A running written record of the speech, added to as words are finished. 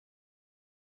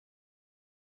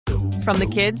From the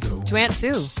kids to Aunt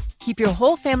Sue. Keep your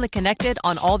whole family connected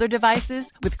on all their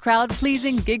devices with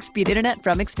crowd-pleasing gig speed internet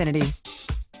from Xfinity.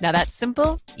 Now that's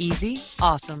simple, easy,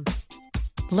 awesome.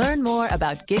 Learn more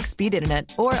about gig speed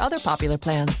internet or other popular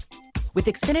plans. With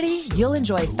Xfinity, you'll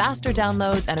enjoy faster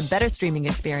downloads and a better streaming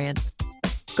experience.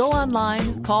 Go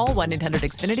online, call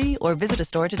 1-800-XFINITY, or visit a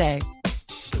store today.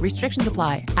 Restrictions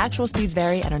apply. Actual speeds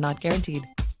vary and are not guaranteed.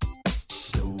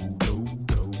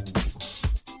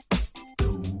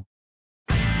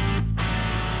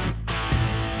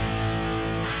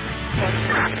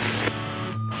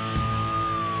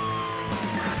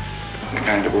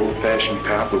 The kind of old-fashioned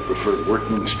cop who preferred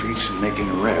working the streets and making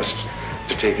arrests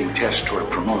to taking tests toward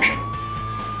promotion.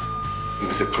 He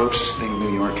was the closest thing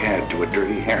New York had to a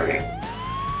Dirty Harry.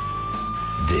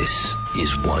 This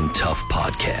is One Tough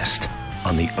Podcast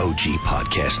on the OG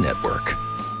Podcast Network.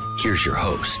 Here's your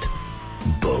host,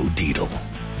 Bo Dietl.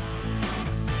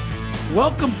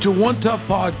 Welcome to One Tough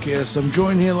Podcast. I'm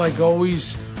joined here, like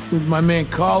always, with my man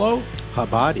Carlo.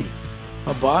 Habadi.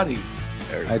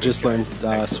 I just learned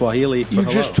Swahili for You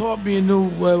hello. just taught me a new.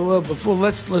 Well, before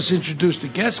let's introduce the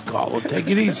guest, Carlo. Take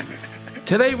it easy.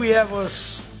 Today we have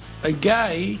a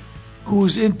guy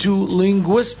who's into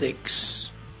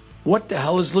linguistics. What the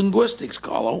hell is linguistics,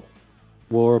 Carlo?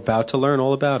 We're about to learn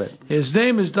all about it. His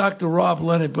name is Dr. Rob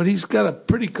Leonard, but he's got a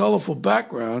pretty colorful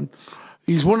background.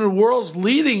 He's one of the world's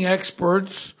leading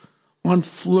experts on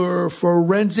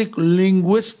forensic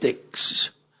linguistics.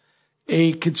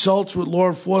 He consults with law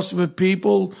enforcement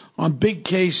people on big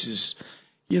cases.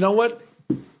 You know what?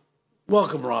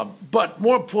 Welcome, Rob. But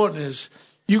more important is,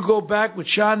 you go back with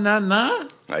Sha Na Na?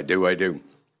 I do.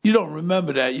 You don't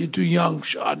remember that. You're too young,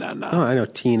 Sha Na Na. Oh, I know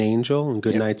Teen Angel and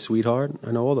Good Night, Sweetheart.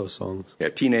 I know all those songs. Yeah,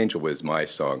 Teen Angel was my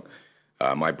song.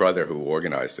 My brother, who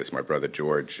organized us, my brother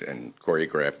George, and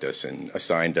choreographed us and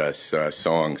assigned us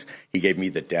songs. He gave me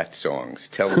the death songs.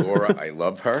 Tell Laura I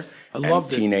love her. I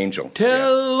loved it. Teen Angel.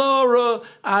 Tell Laura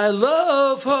I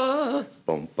love her.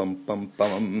 Bum, bum, bum,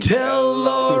 bum. Tell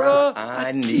Laura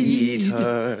I need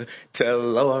her. Tell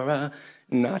Laura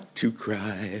not to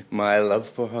cry. My love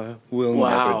for her will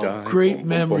Wow, never die. great Bum, bum,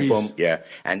 memories. bum, bum. Yeah.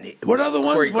 And it What was other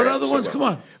ones? What choreographed other so ones? well. Come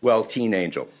on. Well, Teen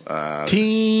Angel.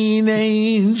 Teen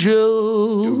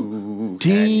Angel.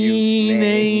 Teen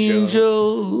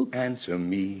Angel. Answer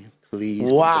me,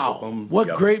 please. Wow. Bum, What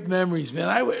yep. great memories, man.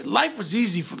 Life was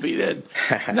easy for me then.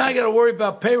 Now I got to worry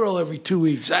about payroll every 2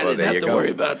 weeks. I Well, didn't there have you to go.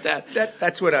 worry about that.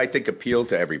 That's what I think appealed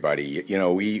to everybody. You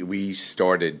know, we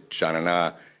started Sha Na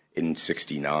Na in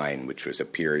 '69, which was a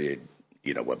period,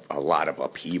 you know, of a lot of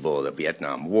upheaval, the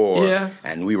Vietnam War. Yeah.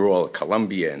 And we were all at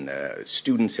Columbia, and the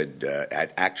students had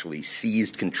actually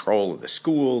seized control of the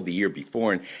school the year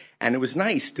before. And it was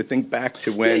nice to think back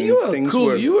to when you were things cool.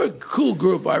 were... You were a cool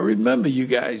group. I remember you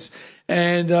guys.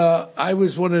 And I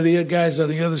was one of the guys on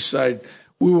the other side.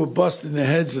 We were busting the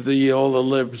heads of all the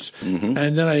libs. Mm-hmm.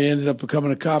 And then I ended up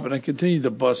becoming a cop, and I continued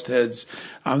to bust heads.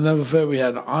 I'll never forget, we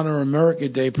had an Honor America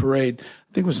Day parade.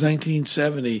 I think it was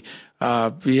 1970.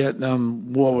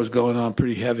 Vietnam War was going on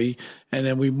pretty heavy. And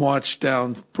then we marched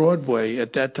down Broadway.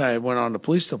 At that time, I went on the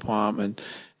police department.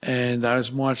 And I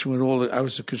was marching with I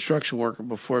was a construction worker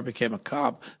before I became a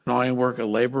cop, an iron worker,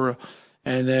 laborer.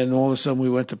 And then all of a sudden we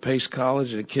went to Pace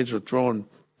College, and the kids were throwing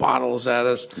bottles at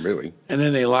us. Really? And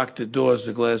then they locked the doors,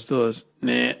 the glass doors.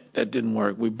 Nah, that didn't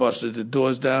work. We busted the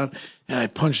doors down, and I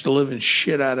punched the living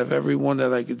shit out of everyone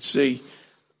that I could see.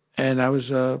 And I was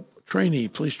a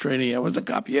police trainee. I wasn't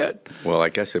a cop yet. Well, I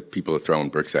guess if people are throwing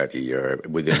bricks at you, you're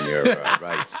within your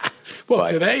rights. Well,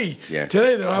 But, today yeah.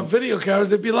 they don't have video cameras.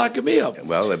 They'd be locking me up.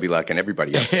 Well, they'd be locking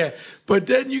everybody up. Yeah, but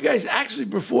then you guys actually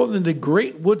performed in the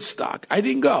Great Woodstock. I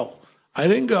didn't go,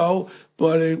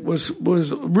 but it was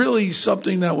really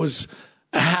something that was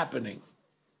happening.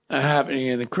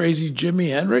 And the crazy Jimi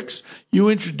Hendrix, you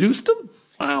introduced him?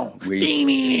 Wow.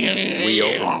 We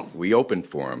opened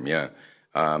for him, yeah.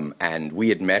 And we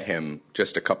had met him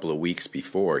just a couple of weeks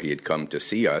before. He had come to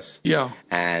see us. Yeah.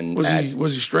 And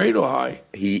was he straight or high?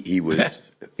 He was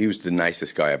the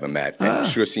nicest guy I ever met. And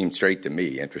sure seemed straight to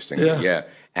me, interestingly. Yeah.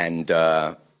 And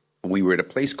we were at a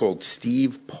place called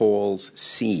Steve Paul's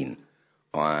Scene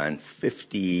on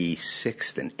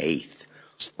 56th and 8th.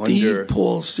 Steve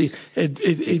Paul's Scene.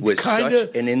 It was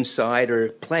such an insider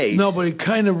place. No, but it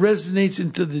kind of resonates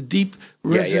into the deep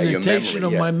representation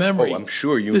of my memory. Oh, I'm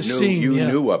sure you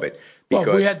knew of it.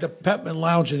 Well, we had the Peppermint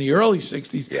Lounge in the early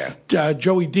 60s. Yeah.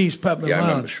 Joey D's Peppermint Lounge. Yeah, I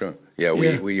remember, sure. Yeah,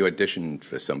 we auditioned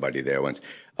for somebody there once.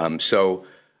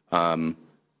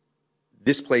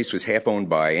 This place was half owned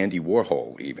by Andy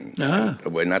Warhol, even.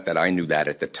 Well, not that I knew that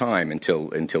at the time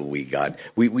until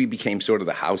we became sort of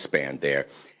the house band there.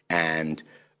 And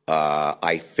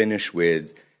I finish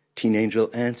with "Teen Angel,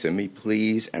 Answer Me,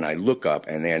 Please," and I look up,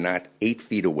 and they're not 8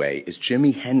 feet away. Is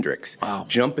Jimi Hendrix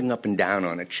jumping up and down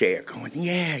on a chair, going,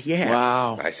 "Yeah, yeah!"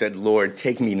 Wow! I said, "Lord,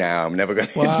 take me now. I'm never going.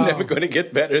 Wow. It's never going to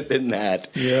get better than that."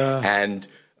 Yeah. And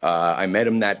I met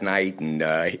him that night, and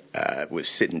was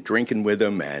sitting drinking with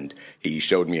him, and he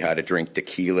showed me how to drink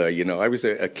tequila. You know, I was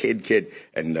a kid,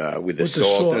 and with the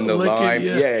salt and the lime.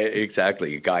 Yeah,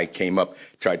 exactly. A guy came up,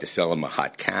 tried to sell him a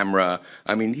hot camera.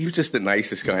 I mean, he was just the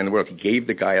nicest guy in the world. He gave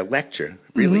the guy a lecture,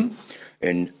 really. Mm-hmm.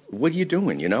 And what are you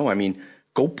doing? You know, I mean,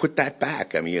 go put that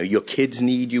back. I mean, your kids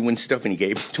need you and stuff, and he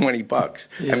gave him $20.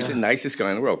 Yeah. I was the nicest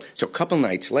guy in the world. So a couple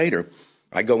nights later,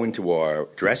 I go into our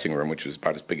dressing room, which was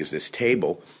about as big as this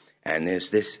table, and there's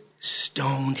this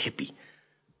stoned hippie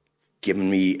giving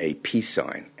me a peace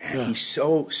sign. And he's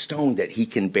so stoned that he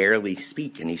can barely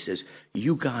speak. And he says,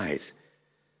 you guys.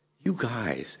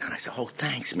 And I said, oh,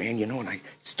 thanks, man. You know, and I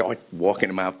start walking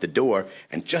him out the door.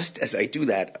 And just as I do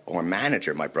that, our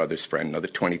manager, my brother's friend, another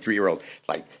 23-year-old,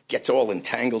 like, gets all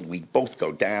entangled. We both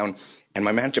go down. And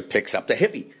my manager picks up the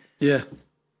hippie. Yeah.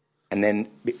 And then,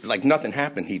 like nothing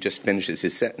happened, he just finishes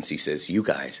his sentence. He says, you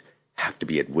guys have to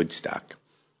be at Woodstock.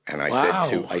 And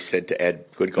I said to Ed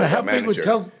Goodcall, how our manager.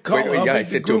 How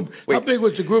big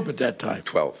was the group at that time?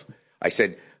 12. I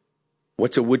said,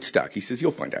 what's a Woodstock? He says,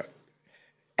 you'll find out.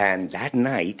 And that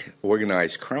night,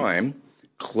 organized crime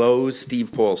closed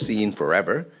Steve Paul Scene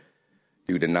forever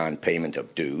due to non-payment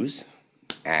of dues.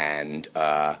 And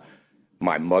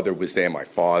my mother was there, my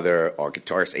father, our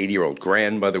guitarist, 80-year-old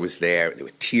grandmother was there. There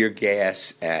was tear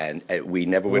gas, and we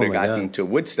never would have gotten to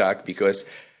Woodstock because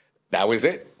that was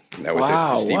it. That was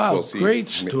it. Steve Paul Scene. Great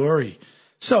story.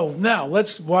 So now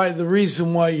the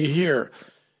reason why you're here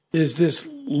is this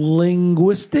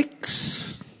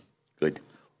linguistics. Good.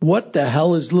 What the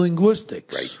hell is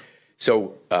linguistics? Right.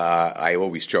 So I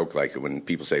always joke, like when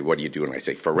people say, what do you do? And I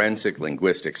say forensic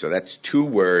linguistics. So that's two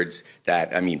words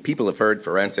that, I mean, people have heard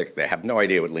forensic. They have no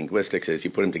idea what linguistics is. You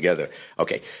put them together.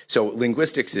 Okay. So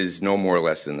linguistics is no more or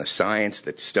less than the science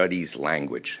that studies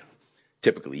language,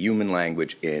 typically human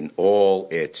language in all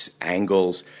its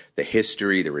angles, the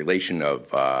history, the relation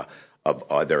of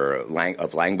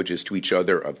languages to each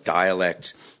other, of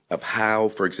dialects, of how,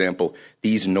 for example,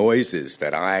 these noises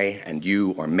that I and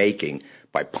you are making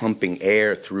by pumping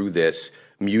air through this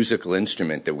musical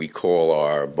instrument that we call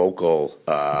our vocal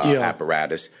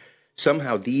apparatus,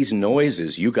 somehow these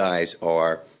noises, you guys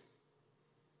are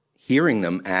hearing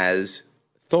them as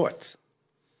thoughts.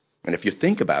 And if you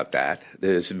think about that,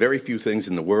 there's very few things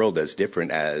in the world as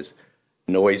different as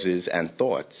noises and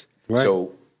thoughts. Right.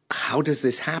 So how does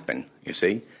this happen, you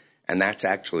see? And that's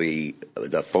actually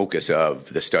the focus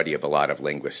of the study of a lot of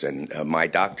linguists. And my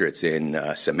doctorate's in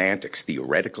semantics,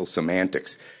 theoretical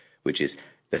semantics, which is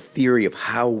the theory of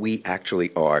how we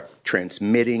actually are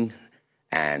transmitting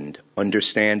and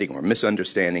understanding or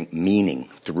misunderstanding meaning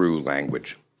through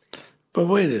language. But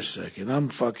wait a second, I'm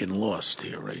fucking lost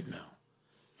here right now.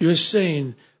 You're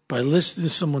saying by listening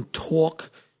to someone talk,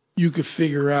 you could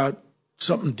figure out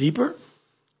something deeper?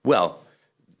 Well,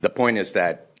 the point is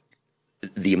that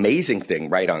the amazing thing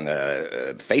right on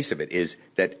the face of it is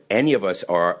that any of us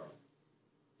are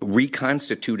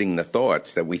reconstituting the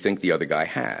thoughts that we think the other guy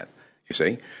had, you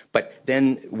see? But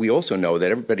then we also know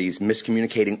that everybody's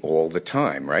miscommunicating all the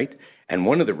time, right? And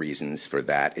one of the reasons for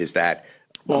that is that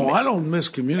I don't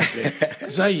miscommunicate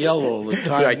because I yell all the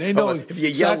time. Right. They know if you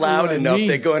yell loud enough,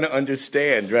 they're going to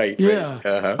understand, right? Yeah. Right.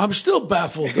 Uh-huh. I'm still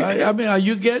baffled. I mean, are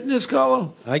you getting this,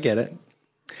 Carlo? I get it.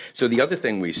 So the other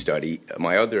thing we study,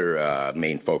 my other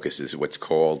main focus is what's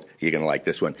called, you're going to like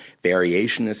this one,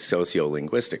 variationist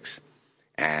sociolinguistics.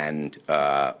 And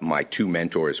my two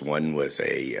mentors, one was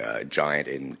a giant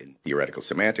in theoretical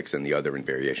semantics and the other in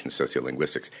variationist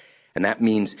sociolinguistics. And that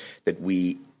means that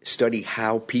we study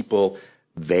how people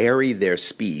vary their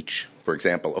speech, for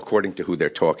example, according to who they're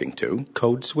talking to.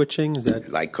 Code switching, is that?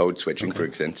 Like code switching,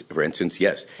 okay. For instance,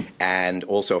 yes. And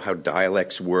also how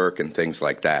dialects work and things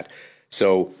like that.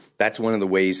 So that's one of the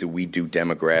ways that we do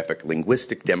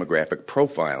linguistic demographic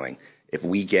profiling. If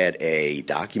we get a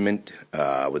document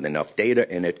with enough data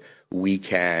in it, we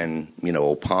can,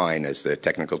 opine, as the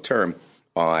technical term,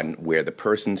 on where the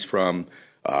person's from,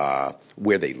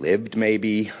 where they lived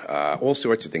maybe, all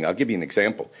sorts of things. I'll give you an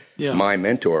example. Yeah. My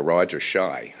mentor, Roger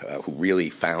Shai, who really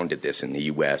founded this in the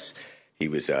U.S., he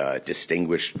was a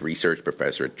distinguished research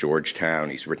professor at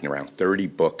Georgetown. He's written around 30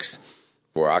 books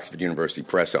for Oxford University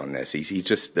Press on this. He's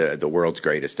just the world's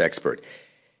greatest expert.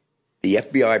 The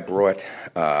FBI brought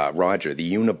Roger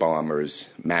the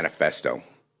Unabomber's manifesto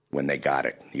when they got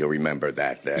it. You'll remember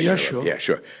that. Yeah, sure. Yeah,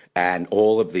 sure. And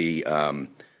all of the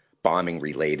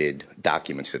bombing-related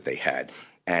documents that they had.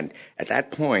 And at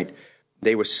that point,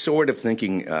 they were sort of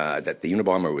thinking that the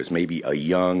Unabomber was maybe a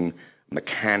young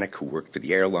mechanic who worked for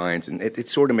the airlines, and it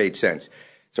sort of made sense.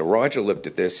 So Roger looked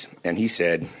at this, and he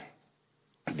said,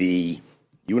 the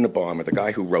Unabomber, the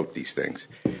guy who wrote these things,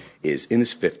 is in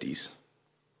his 50s.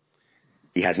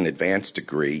 He has an advanced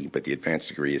degree, but the advanced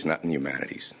degree is not in the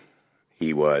humanities.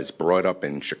 He was brought up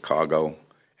in Chicago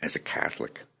as a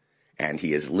Catholic, and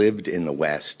he has lived in the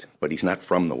West, but he's not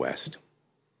from the West.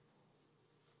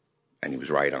 And he was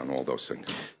right on all those things.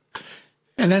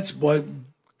 And that's why,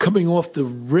 coming off the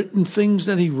written things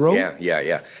that he wrote?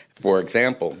 Yeah. For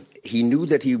example, he knew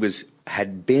that he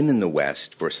had been in the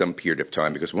West for some period of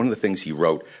time, because one of the things he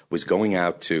wrote was going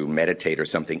out to meditate or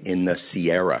something in the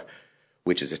Sierra,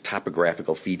 which is a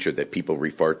topographical feature that people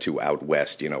refer to out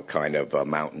west, kind of a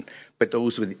mountain. But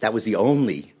that was the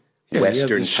only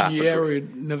Western the Sierra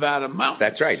Nevada mountain.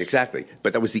 That's right, exactly.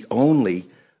 But that was the only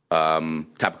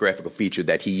topographical feature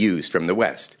that he used from the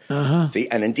West. See,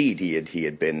 and indeed, he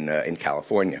had been in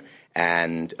California.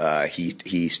 And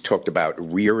he's talked about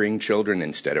rearing children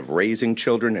instead of raising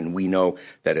children. And we know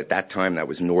that at that time that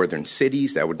was northern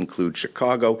cities. That would include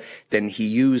Chicago. Then he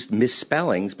used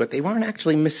misspellings, but they weren't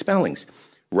actually misspellings.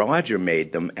 Roger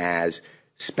made them as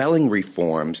spelling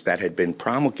reforms that had been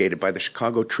promulgated by the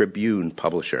Chicago Tribune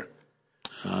publisher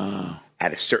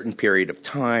at a certain period of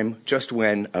time, just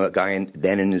when a guy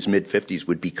then in his mid-50s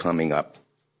would be coming up.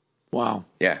 Wow.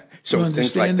 Yeah. So you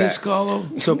things like understand that. this,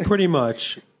 Carlo? So pretty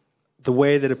much the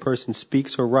way that a person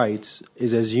speaks or writes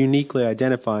is as uniquely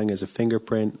identifying as a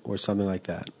fingerprint or something like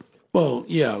that. Well,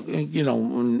 yeah,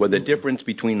 Well, the difference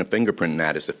between a fingerprint and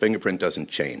that is the fingerprint doesn't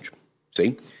change,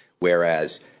 see?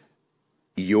 Whereas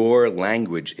your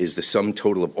language is the sum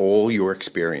total of all your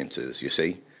experiences, you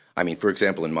see? I mean, for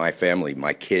example, in my family,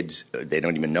 my kids, they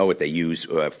don't even know it. They use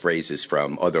phrases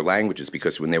from other languages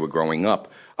because when they were growing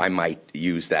up, I might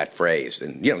use that phrase.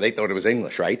 And, they thought it was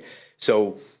English, right?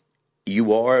 So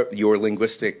you are your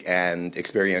linguistic and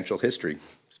experiential history.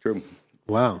 It's true.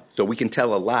 Wow. So we can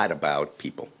tell a lot about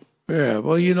people. Yeah,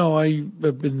 well, I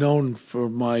have been known for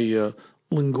my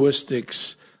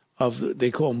linguistics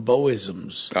they call them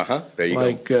Boisms. There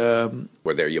you go.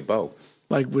 Well, there you bow.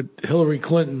 Like with Hillary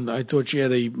Clinton, I thought she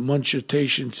had a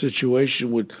munchitation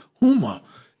situation with Huma.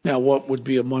 Now, what would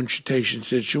be a munchitation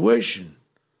situation?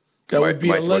 That would be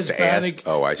a lesbianic,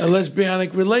 a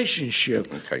lesbianic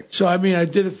relationship. Okay. So, I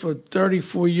did it for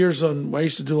 34 years. I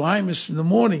used to do Imus in the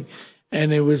morning,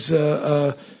 and it was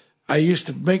I used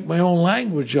to make my own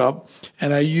language up,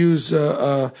 and I use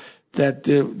that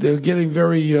they're getting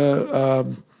very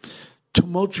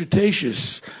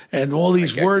tumultuous, and all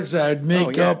these words that I'd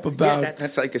make up about. Yeah,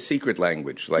 that's like a secret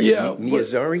language. Like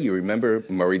Miyazuri, you remember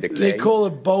Murray the K? They call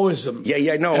it Boism.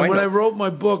 Yeah, no, and I know. when I wrote my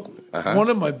book, one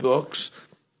of my books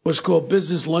was called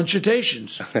Business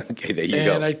Lunchitations. Okay, there you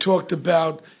go. And I talked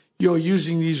about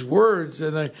using these words,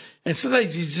 and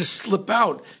sometimes you just slip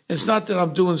out. It's not that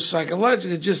I'm doing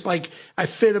psychological; it's just like I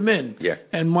fit them in. Yeah.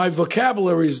 And my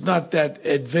vocabulary is not that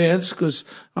advanced because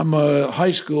I'm a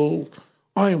high school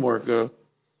iron worker,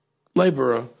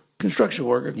 laborer, construction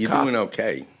worker. You're cop. doing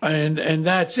okay. And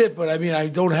that's it. But I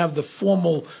don't have the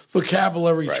formal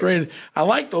vocabulary training. I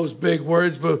like those big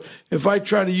words, but if I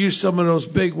try to use some of those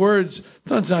big words,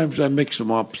 sometimes I mix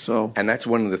them up. So. And that's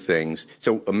one of the things.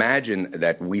 So imagine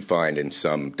that we find in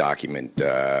some document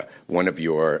one of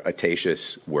your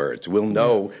Atatius words. We'll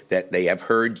know that they have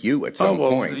heard you at some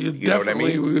point. You know what I mean?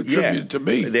 Definitely attribute it to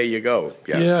me. There you go.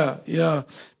 Yeah.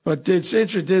 But it's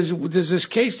interesting. There's this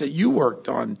case that you worked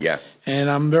on. Yeah. And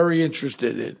I'm very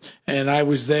interested in it. And I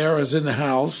was there. I was in the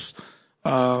house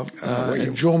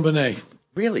in Jean-Bonnet.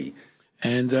 Really?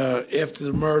 And after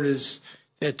the murders,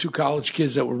 they had two college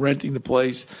kids that were renting the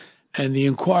place. And the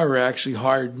Inquirer actually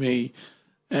hired me,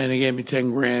 and they gave me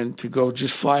 $10,000 to go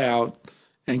just fly out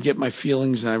and get my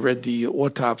feelings. And I read the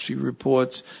autopsy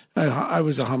reports. I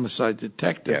was a homicide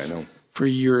detective for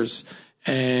years.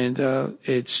 And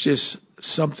it's just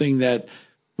something that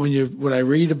when I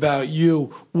read about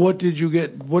you, what did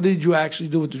you actually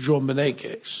do with the Jean-Bonnet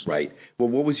case? Right. Well,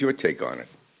 what was your take on it?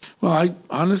 Well, I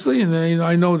honestly, and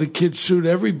I know the kids sued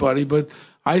everybody, but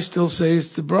I still say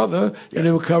it's the brother, and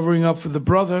they were covering up for the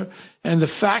brother. And the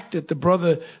fact that the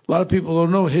brother, a lot of people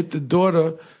don't know, hit the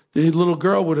daughter, the little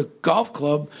girl, with a golf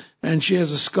club, and she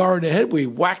has a scar in the head where he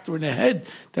whacked her in the head.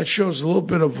 That shows a little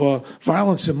bit of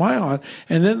violence in my heart.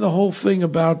 And then the whole thing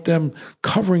about them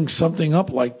covering something up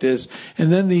like this,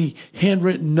 and then the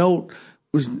handwritten note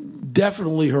was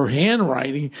definitely her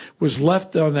handwriting was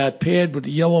left on that pad with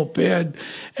the yellow pad.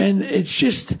 And it's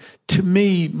just, to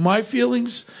me, my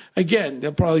feelings, again,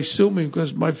 they'll probably sue me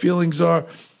because my feelings are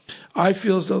I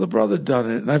feel as though the brother done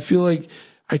it. And I feel like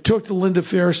I talked to Linda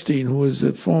Fairstein, who was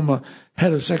the former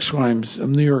head of sex crimes of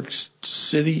New York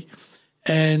City.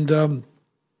 And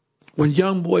when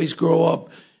young boys grow up,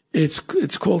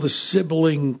 it's called a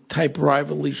sibling type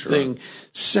rivalry thing,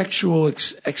 sexual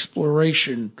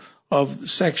exploration of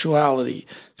sexuality.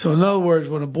 So in other words,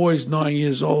 when a boy's 9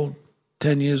 years old,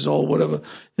 10 years old, whatever,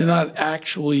 they're not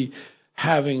actually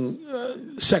having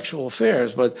sexual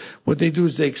affairs, but what they do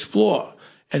is they explore.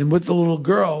 And with the little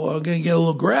girl, I'm going to get a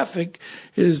little graphic,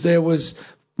 is there was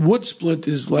wood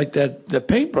splinters like that, the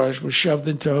paintbrush was shoved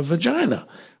into her vagina.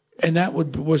 And that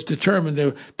was determined.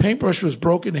 The paintbrush was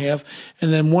broken in half,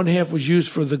 and then one half was used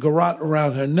for the garrote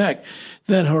around her neck.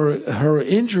 Then her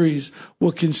injuries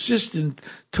were consistent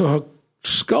to her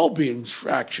skull being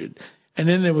fractured. And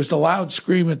then there was the loud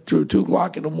scream at 2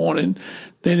 o'clock in the morning.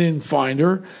 They didn't find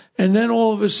her. And then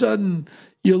all of a sudden,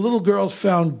 your little girl's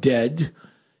found dead.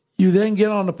 You then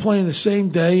get on a plane the same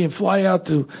day and fly out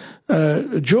to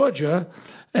Georgia.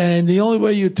 And the only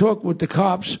way you talk with the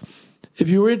cops, if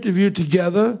you were interviewed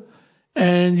together,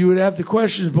 and you would have the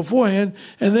questions beforehand,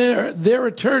 and their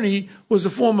attorney was a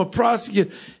former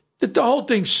prosecutor, the whole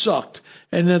thing sucked.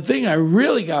 And the thing I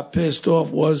really got pissed off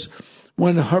was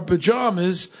when her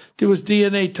pajamas, there was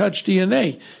DNA, touch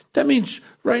DNA. That means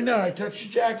right now, I touched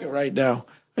your jacket right now.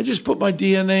 I just put my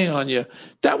DNA on you.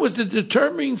 That was the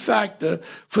determining factor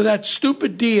for that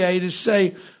stupid DA to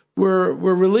say, we're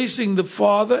releasing the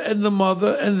father and the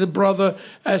mother and the brother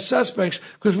as suspects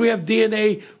because we have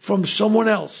DNA from someone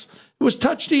else. It was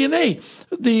touch DNA.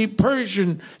 The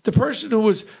person who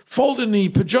was folding the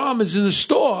pajamas in the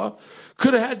store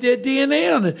could have had their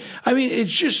DNA on it. I mean,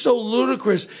 it's just so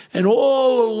ludicrous. And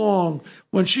all along,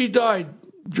 when she died,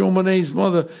 Joe Monet's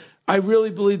mother, I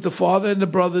really believe the father and the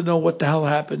brother know what the hell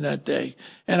happened that day.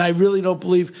 And I really don't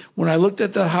believe, when I looked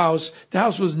at the house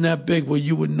wasn't that big where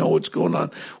you would know what's going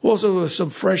on. Also, there was some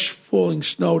fresh falling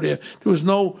snow there. There was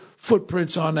no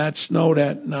footprints on that snow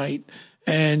that night.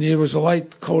 And there was a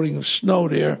light coating of snow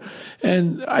there.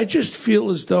 And I just feel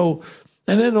as though,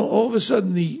 and then all of a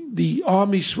sudden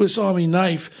the Swiss Army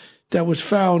knife that was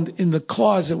found in the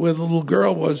closet where the little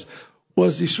girl was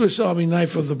the Swiss Army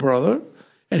knife of the brother.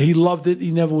 And he loved it.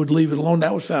 He never would leave it alone.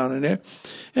 That was found in there.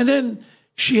 And then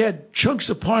she had chunks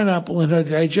of pineapple in her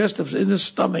digestives, in her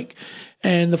stomach.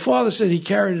 And the father said he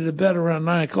carried it to bed around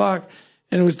 9 o'clock.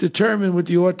 And it was determined with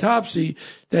the autopsy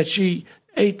that she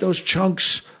ate those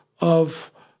chunks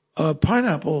of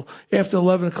pineapple after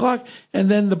 11 o'clock.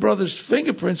 And then the brother's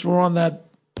fingerprints were on that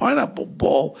pineapple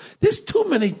bowl. There's too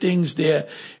many things there.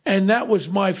 And that was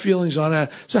my feelings on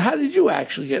that. So how did you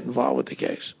actually get involved with the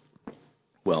case?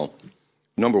 Well,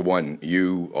 number one,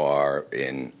 you are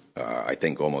in, I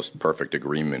think, almost perfect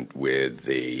agreement with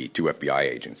the 2 FBI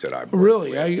agents that I've worked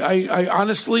Really? with. I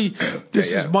honestly,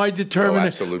 this is my determination. Oh,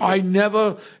 absolutely. I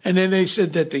never, and then they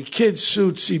said that the kids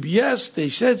sued CBS. They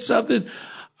said something.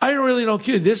 I really don't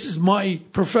care. This is my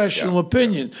professional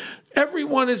opinion. Yeah.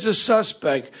 Everyone is a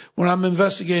suspect when I'm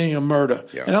investigating a murder.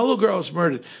 Yeah. And a little girl was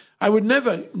murdered. I would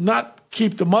never not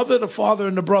keep the mother, the father,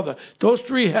 and the brother. Those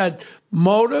three had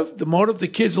motive. The motive, the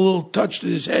kid's a little touched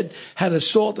in his head, had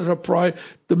assaulted her pride.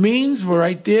 The means were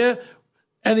right there.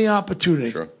 Any opportunity.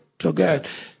 Sure. So go ahead.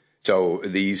 So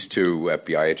these 2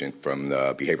 FBI agents from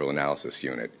the Behavioral Analysis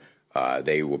Unit,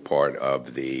 they were part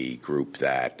of the group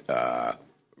that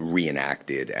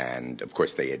reenacted, and of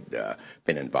course they had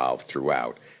been involved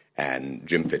throughout. And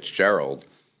Jim Fitzgerald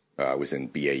was in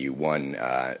BAU 1,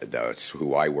 that's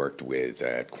who I worked with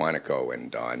at Quantico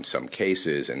and on some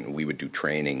cases, and we would do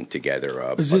training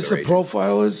together. Is this the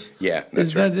profilers? Yeah,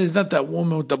 that's right. Is that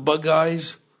woman with the bug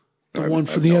eyes? The one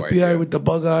for the FBI with the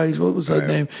bug eyes? What was her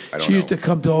name? She used to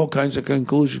come to all kinds of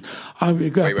conclusions.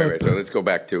 Wait. So let's go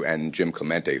back to, and Jim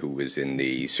Clemente, who was in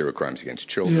the Serial Crimes Against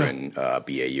Children,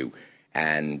 BAU,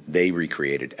 and they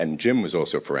recreated, and Jim was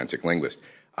also a forensic linguist.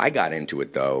 I got into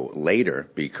it, though, later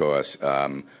because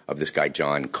of this guy,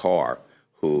 John Carr,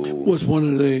 who was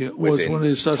one of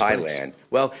the suspects. Thailand.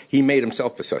 Well, he made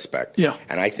himself a suspect. Yeah.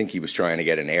 And I think he was trying to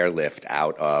get an airlift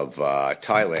out of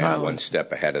Thailand, one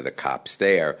step ahead of the cops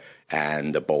there.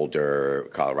 And the Boulder,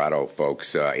 Colorado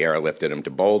folks airlifted him to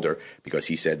Boulder because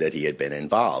he said that he had been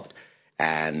involved.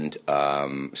 And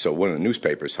so one of the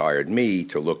newspapers hired me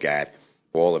to look at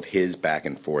all of his back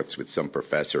and forths with some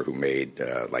professor who made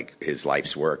like his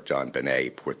life's work, John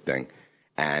Benet, poor thing,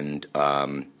 and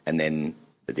then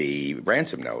the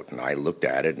ransom note. And I looked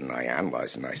at it and I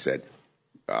analyzed it and I said,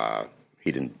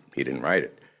 he didn't write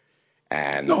it.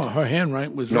 And no, her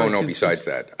handwriting was no. Besides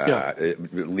that,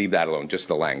 leave that alone. Just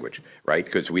the language, right?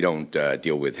 Because we don't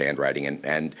deal with handwriting,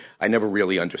 and I never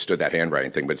really understood that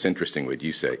handwriting thing. But it's interesting what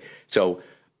you say. So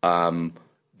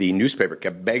the newspaper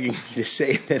kept begging me to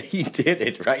say that he did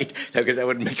it, right? Because that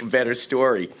would make a better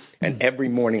story. And every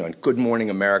morning on Good Morning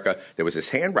America, there was this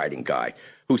handwriting guy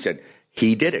who said,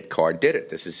 he did it. Carr did it.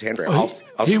 This is his handwriting.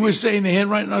 He was saying the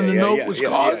handwriting on the note was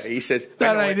Carr's? He says,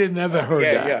 that I didn't ever heard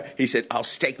that. Yeah. He said, I'll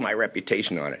stake my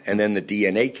reputation on it. And then the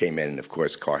DNA came in, and of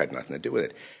course, Carr had nothing to do with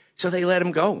it. So they let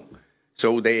him go.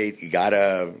 So they got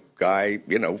a guy,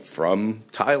 from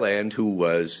Thailand who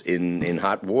was in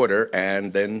hot water,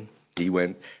 and then he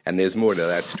went, and there's more to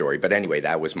that story. But anyway,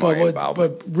 that was my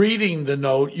involvement. But reading the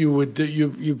note, you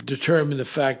determined the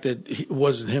fact that it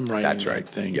wasn't him writing that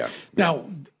thing. Yeah. Now,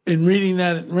 in reading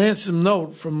that ransom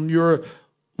note from your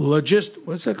what's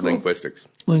that called? Linguistics.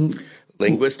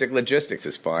 Linguistic logistics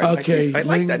is fine. Okay. I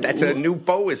like that. That's a new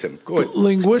Boism. Good.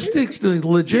 Linguistics,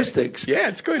 logistics. Yeah,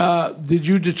 it's good. Did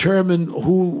you determine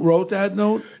who wrote that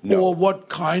note? No. Or what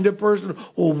kind of person?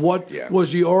 Or what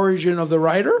was the origin of the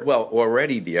writer? Well,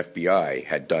 already the FBI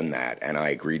had done that, and I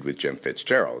agreed with Jim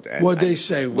Fitzgerald. What did they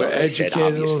say? They said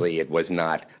obviously it was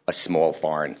not a small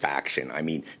foreign faction. I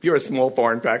mean, if you're a small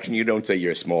foreign faction, you don't say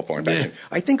you're a small foreign faction.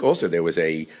 I think also there was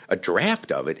a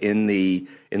draft of it in the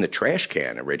trash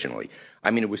can originally. I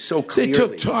mean, it was so clearly. They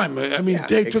took time.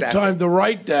 They took time to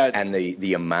write that. And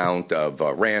the amount of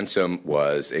ransom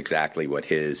was exactly what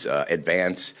his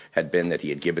advance had been that he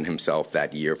had given himself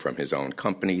that year from his own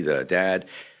company, the dad.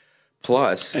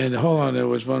 Plus. And hold on, there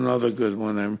was one other good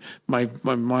one. My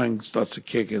mind starts to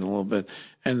kick in a little bit.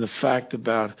 And the fact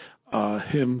about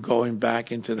him going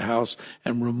back into the house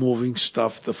and removing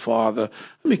stuff, the father.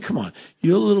 I mean, come on.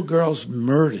 Your little girl's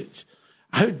murdered.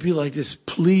 I would be like this,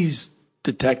 please,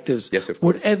 detectives, yes, of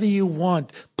course. Whatever you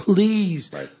want,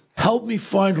 please help me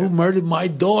find who murdered my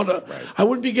daughter. Right. I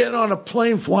wouldn't be getting on a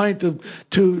plane flying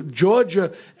to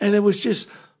Georgia, and it was just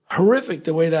horrific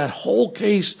the way that whole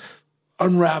case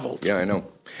unraveled. Yeah, I know.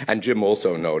 And Jim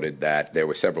also noted that there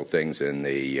were several things in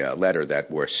the letter that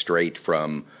were straight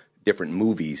from different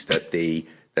movies that they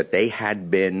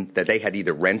had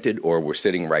either rented or were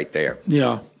sitting right there.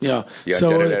 Yeah.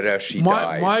 So she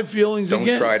dies. My feelings Don't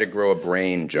again. try to grow a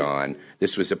brain, John.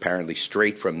 This was apparently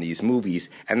straight from these movies,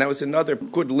 and that was another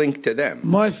good link to them.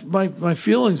 My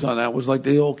feelings on that was like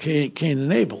the old Cain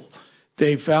and Abel.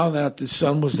 They found out the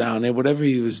son was down there, whatever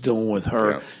he was doing with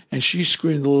her, and she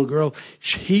screamed, the little girl.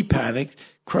 He panicked,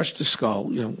 crushed the skull.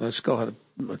 The skull had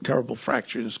a terrible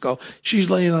fracture in the skull. She's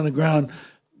laying on the ground,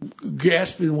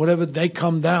 gasping, whatever. They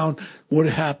come down. What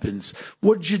happens?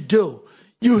 What'd you do?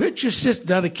 You hit your sister.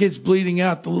 Now the kid's bleeding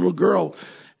out, the little girl.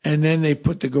 And then they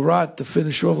put the garrote to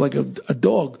finish off like a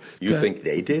dog. You think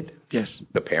they did? Yes.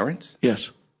 The parents? Yes.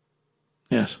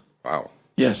 Wow.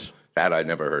 Yes. That I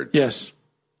never heard. Yes.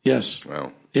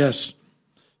 Wow. Yes.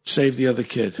 Save the other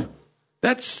kid.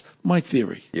 That's my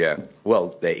theory. Yeah.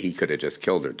 Well, he could have just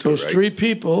killed her too, Those right? three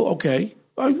people, okay.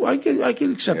 I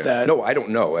can accept that. No, I don't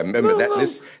know. Remember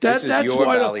this is your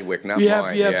ballywick, not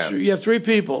mine. You have three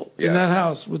people in that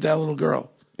house with that little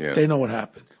girl. Yeah. They know what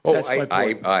happened. Oh, That's my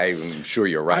point. I'm sure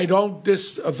you're right. I don't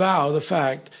disavow the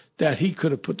fact that he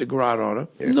could have put the garrote on her.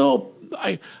 Yeah. No,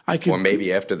 I can. Or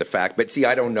maybe after the fact, but see,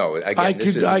 I don't know. Again,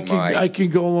 I can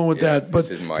go along with that. But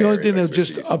the only thing that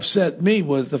just expertise. upset me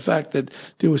was the fact that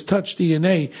there was touch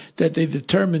DNA that they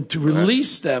determined to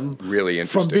release them really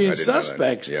from being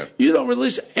suspects. Yeah. You don't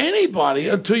release anybody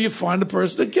until you find the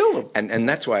person to kill them. And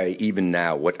that's why even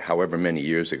now, however many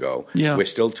years ago, we're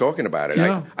still talking about it.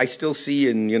 Yeah. I still see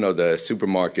in the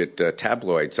supermarket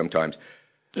tabloid sometimes.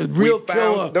 The real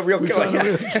killer.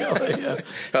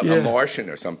 A Martian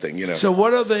or something, So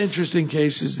what other interesting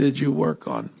cases did you work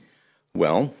on?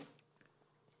 Well,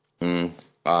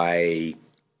 I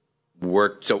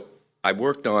worked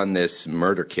on this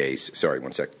murder case. Sorry,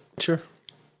 one sec. Sure.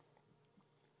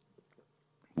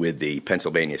 With the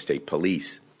Pennsylvania State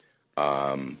Police.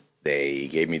 They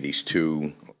gave me these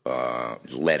two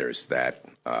letters that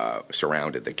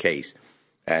surrounded the case.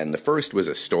 And the first was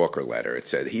a stalker letter. It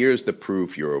said, here's the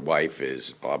proof your wife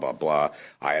is blah, blah, blah.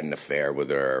 I had an affair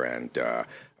with her, and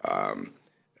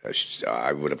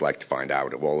I would have liked to find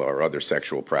out of all our other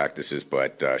sexual practices,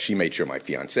 but she made sure my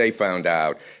fiancé found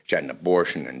out. She had an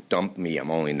abortion and dumped me.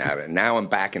 Now I'm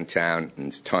back in town, and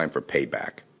it's time for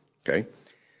payback. Okay?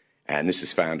 And this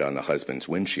is found on the husband's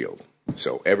windshield.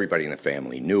 So everybody in the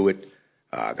family knew it.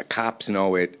 The cops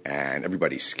know it, and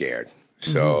everybody's scared.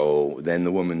 So then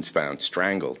the woman's found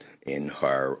strangled in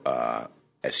her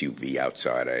SUV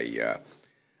outside a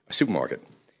supermarket.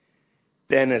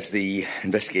 Then as the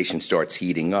investigation starts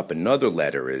heating up, another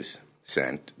letter is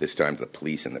sent, this time to the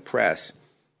police and the press,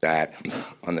 that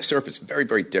on the surface, very,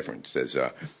 very different. It says,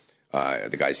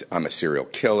 the guy's, I'm a serial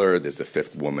killer. There's the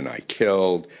fifth woman I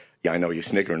killed. Yeah, I know you're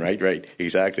snickering, right? Right,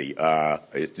 exactly.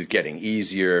 It's getting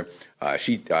easier.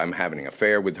 I'm having an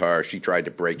affair with her. She tried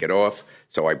to break it off,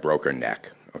 so I broke her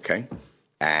neck, okay?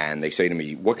 And they say to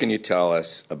me, what can you tell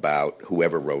us about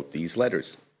whoever wrote these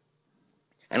letters?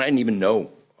 And I didn't even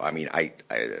know. I mean, I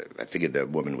figured the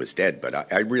woman was dead,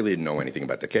 but I really didn't know anything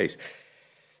about the case.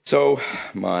 So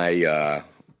my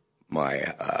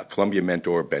Columbia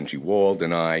mentor, Benji Wald,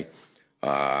 and I,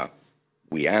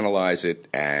 we analyze it,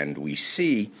 and we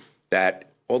see that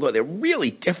although they're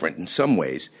really different in some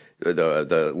ways,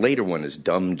 the later one is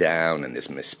dumbed down and there's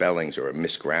misspellings or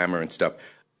misgrammar and stuff,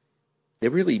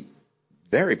 they're really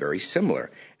very, very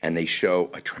similar. And they show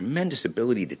a tremendous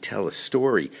ability to tell a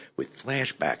story with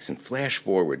flashbacks and flash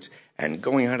forwards and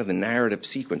going out of the narrative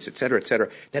sequence, et cetera,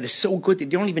 that is so good that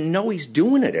you don't even know he's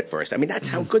doing it at first. I mean, that's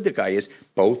how good the guy is,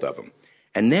 both of them.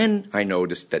 And then I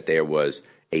noticed that there was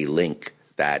a link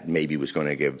that maybe was going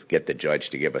to get the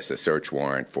judge to give us a search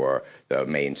warrant for the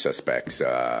main suspect's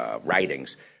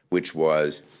writings, which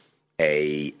was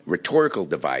a rhetorical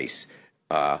device.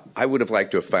 I would have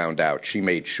liked to have found out. She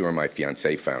made sure my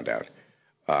fiancée found out.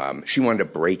 She wanted to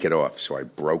break it off, so I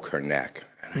broke her neck.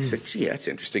 And I said, gee, that's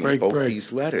interesting. Both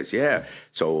these letters, yeah.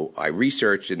 So I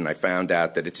researched it, and I found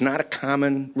out that it's not a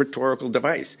common rhetorical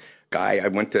device. I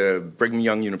went to Brigham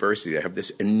Young University. They have this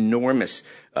enormous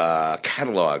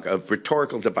catalog of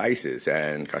rhetorical devices.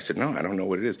 And I said, no, I don't know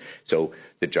what it is. So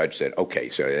the judge said, okay.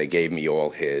 So they gave me all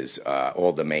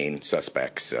the main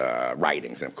suspects'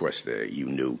 writings. And, of course, you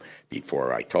knew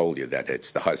before I told you that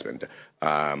it's the husband.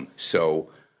 And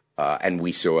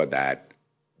we saw that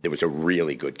there was a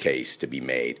really good case to be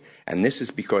made. And this is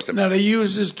because of... Now, they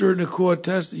used this during the court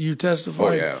test. You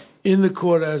testified in the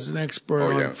court as an expert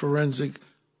on forensic...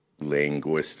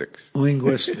 Linguistics.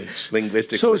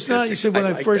 So it's not, you said, when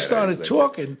I first started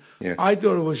talking, I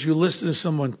thought it was you listen to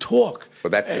someone talk.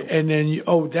 Well, that too. And then,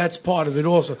 that's part of it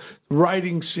also.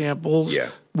 Writing samples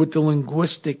with the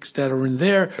linguistics that are in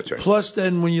there. That's right. Plus,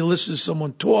 then, when you listen to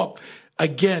someone talk,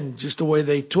 again, just the way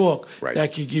they talk,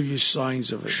 that could give you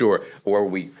signs of it. Sure. Or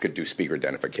we could do speaker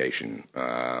identification,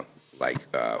 like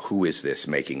who is this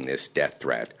making this death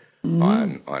threat?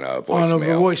 On a voicemail. On a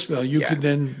voicemail. You could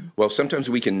then... Well,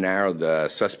 sometimes we can narrow the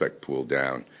suspect pool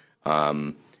down.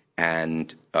 So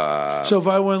if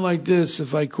I went like this,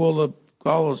 if I call up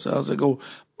Carlos' house, I go,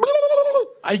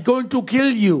 I'm going to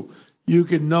kill you. You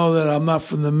can know that I'm not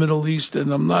from the Middle East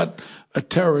and I'm not a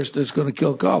terrorist that's going to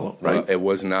kill Carlos, right? Well, it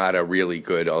was not a really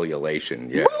good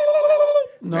ululation,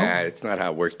 No. Nah, it's not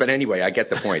how it works. But anyway, I get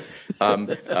the point.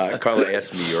 Carla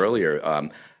asked me earlier,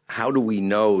 how do we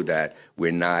know that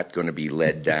we're not going to be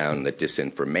led down the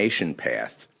disinformation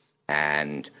path?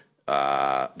 And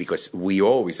because we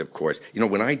always, of course,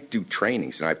 when I do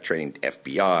trainings, and I've trained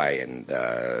FBI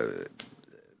and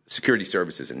security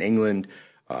services in England,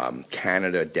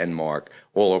 Canada, Denmark,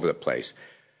 all over the place,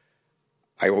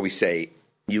 I always say,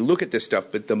 you look at this stuff,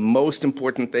 but the most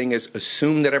important thing is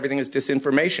assume that everything is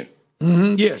disinformation.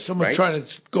 Mm-hmm. Yeah, someone's trying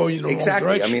to go in the wrong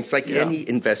direction. I mean, it's like any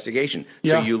investigation.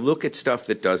 So you look at stuff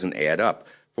that doesn't add up.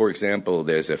 For example,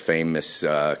 there's a famous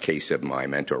case of my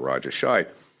mentor, Roger Scheid,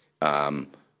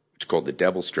 it's called the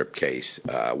Devil Strip case,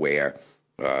 where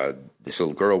this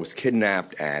little girl was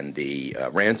kidnapped, and the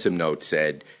ransom note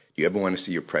said, do you ever want to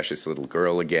see your precious little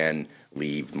girl again?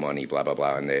 Leave money, blah, blah,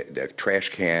 blah, in the trash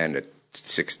can at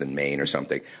 6th and Main or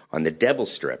something, on the Devil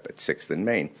Strip at 6th and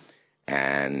Main.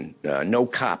 And no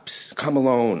cops, come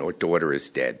alone, or daughter is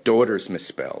dead. Daughter's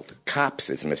misspelled. Cops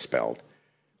is misspelled,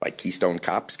 like Keystone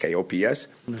Cops, K-O-P-S.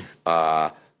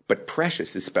 But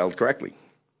precious is spelled correctly.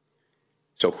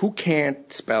 So who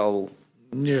can't spell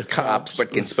cops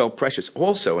but can spell precious?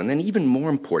 Also, and then even more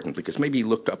important, because maybe he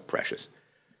looked up precious,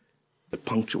 the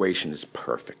punctuation is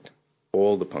perfect.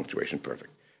 All the punctuation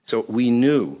perfect. So we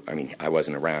knew, I mean, I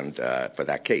wasn't around for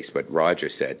that case, but Roger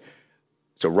said,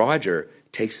 so Roger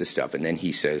takes the stuff, and then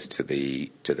he says to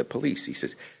the police, he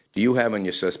says, do you have on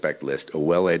your suspect list a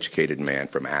well-educated man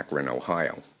from Akron,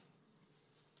 Ohio?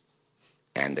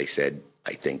 And they said,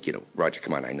 I think, Roger,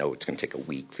 come on, I know it's going to take a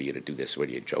week for you to do this. What,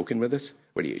 are you joking with us?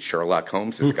 What are you, Sherlock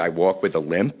Holmes? Does the guy walk with a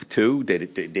limp, too?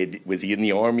 Was he in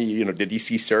the army? Did he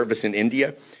see service in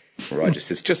India? Roger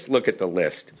says, just look at the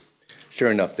list.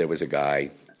 Sure enough, there was a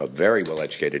guy, a very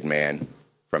well-educated man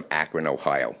from Akron,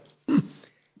 Ohio.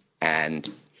 And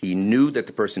he knew that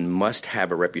the person must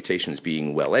have a reputation as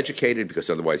being well-educated, because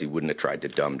otherwise he wouldn't have tried to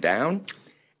dumb down.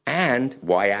 And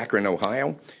why Akron,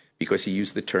 Ohio? Because he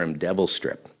used the term devil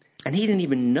strip. And he didn't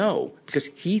even know, because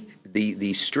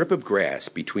the strip of grass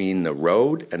between the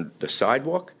road and the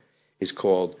sidewalk is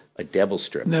called a devil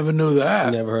strip. Never knew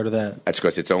that. Never heard of that. That's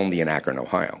because it's only in Akron,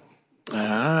 Ohio.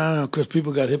 Because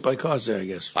people got hit by cars there, I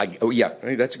guess. Yeah,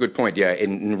 that's a good point. Yeah,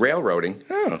 in railroading,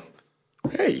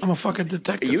 hey. I'm a fucking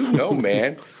detective. You know,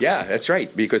 man. Yeah, that's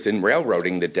right. Because in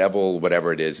railroading, the devil,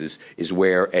 whatever it is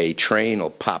where a train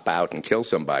will pop out and kill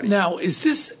somebody. Now, is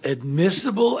this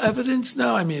admissible evidence?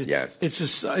 No, I mean, yes.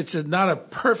 It's not a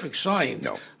perfect science.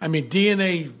 No. I mean,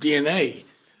 DNA.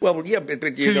 Well, yeah,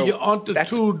 but you know,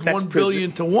 that's 1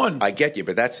 billion to 1. I get you,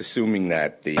 but that's assuming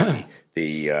that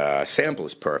the sample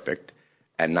is perfect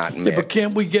and not mixed. Yeah, but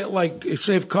can't we get, like,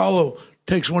 say if Carlo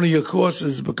takes one of your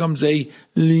courses, becomes a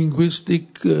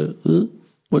linguistic,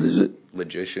 what is it?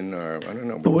 Logician, or I don't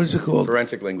know. What is it called?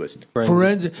 Forensic linguist.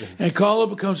 Forensic. And Carlo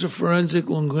becomes a forensic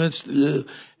linguist,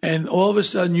 and all of a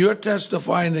sudden you're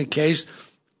testifying in a case,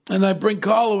 and I bring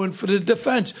Carlo in for the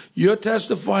defense. You're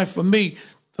testifying for me,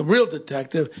 the real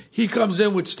detective. He comes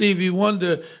in with Stevie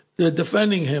Wonder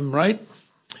defending him, right?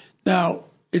 Now,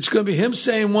 it's going to be him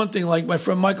saying one thing, like my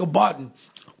friend Michael Barton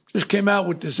just came out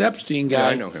with this Epstein guy. Yeah,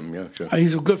 I know him, yeah, sure.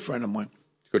 He's a good friend of mine.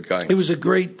 Good guy. He was a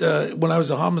great, when I was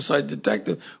a homicide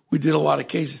detective, we did a lot of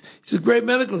cases. He's a great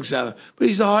medical examiner, but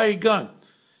he's a hired gun.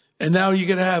 And now you're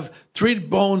going to have 3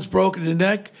 bones broken in the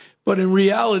neck, but in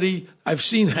reality, I've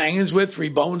seen hangings where 3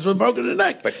 bones were broken in the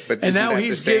neck. But and now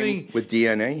he's giving with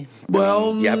DNA.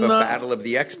 Well, you have a battle of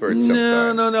the experts.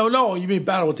 Sometimes. No. You mean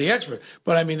battle with the expert?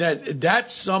 But I mean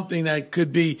that's something that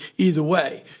could be either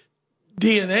way.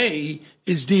 DNA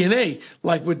is DNA.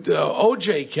 Like with the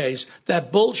OJ case,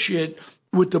 that bullshit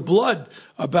with the blood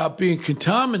about being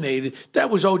contaminated, that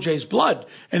was OJ's blood.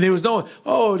 And there was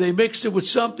they mixed it with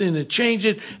something and changed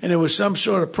it, and it was some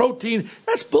sort of protein.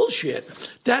 That's bullshit.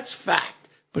 That's fact.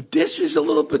 But this is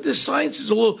this science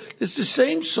is it's the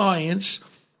same science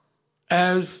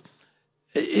as,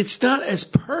 it's not as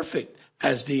perfect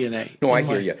as DNA. No, I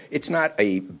hear you. It's not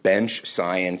a bench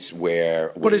science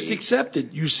where but it's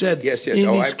accepted, you said, yes. in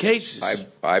these cases.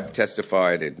 I've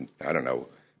testified in,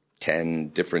 10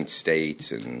 different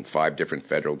states and 5 different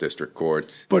federal district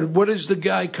courts. But what is the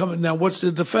guy coming now? What's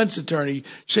the defense attorney?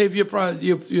 Say if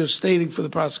you're stating for the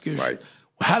prosecution. Right.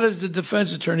 How does the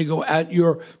defense attorney go at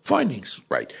your findings?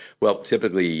 Right. Well,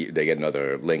 typically they get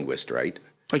another linguist, right?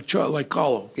 Like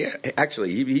Carlo. Yeah,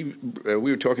 actually, we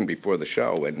were talking before the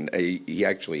show, and he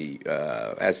actually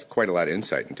has quite a lot of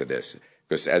insight into this,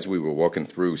 because as we were walking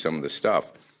through some of the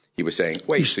stuff, he was saying,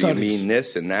 wait, so you mean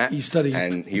this and that? He's studying.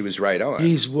 And he was right on.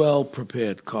 He's well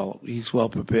prepared, Carlo. He's well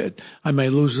prepared. I may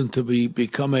lose him to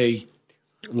become a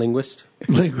linguist.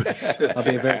 I'll be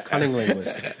a very cunning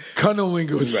linguist. Cunning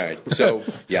linguist. Right. So,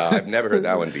 yeah, I've never heard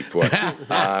that one before.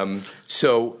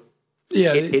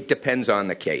 Yeah, it depends on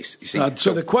the case. You see,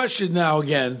 so the question now,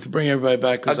 again, to bring everybody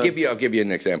back. I'll give you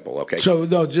an example. Okay. So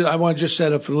no, I want to just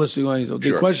set up for the listening audience.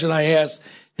 The question I asked,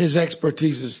 his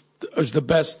expertise is the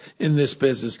best in this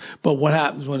business. But what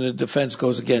happens when the defense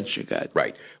goes against you, guy?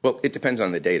 Right. Well, it depends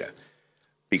on the data,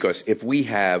 because if we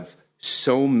have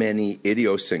so many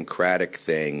idiosyncratic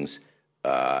things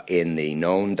in the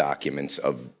known documents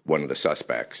of one of the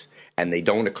suspects, and they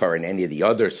don't occur in any of the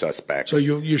other suspects. So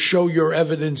you show your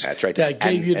evidence. That's right. That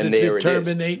gave you the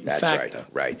determinating factor.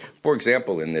 Right. For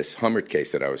example, in this Hummert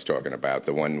case that I was talking about,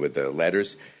 the one with the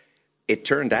letters, it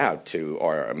turned out, to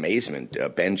our amazement,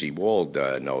 Benji Wald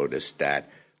noticed that,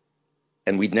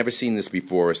 and we'd never seen this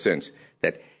before or since,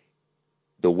 that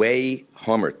the way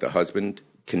Hummert, the husband,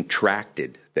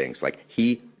 contracted things, like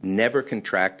he never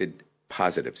contracted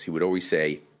positives. He would always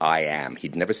say, I am.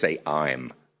 He'd never say,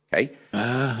 I'm. Okay?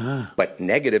 But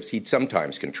negatives, he'd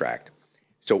sometimes contract.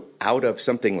 So out of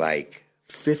something like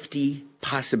 50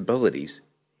 possibilities,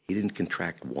 he didn't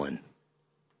contract one.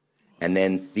 And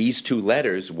then these 2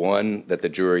 letters, one that the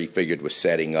jury figured was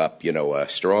setting up, a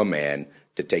straw man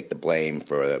to take the blame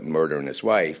for murdering his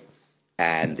wife,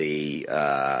 and the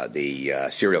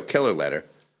serial killer letter,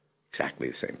 exactly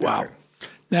the same. Wow. Pattern.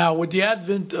 Now, with the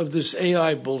advent of this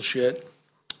AI bullshit,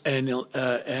 and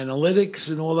analytics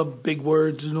and all the big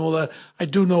words and all that, I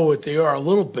do know what they are a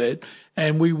little bit,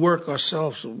 and we work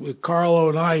ourselves with Carlo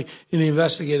and I in the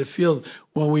investigative field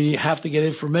when we have to get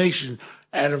information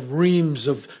out of reams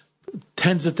of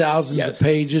tens of thousands of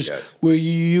pages where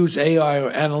you use AI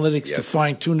or analytics to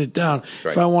fine tune it down.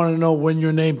 Right. If I want to know when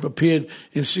your name appeared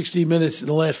in 60 Minutes in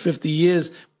the last 50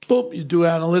 years, boop, you do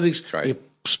analytics, it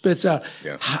spits out.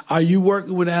 Yeah. Are you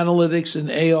working with analytics and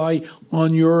AI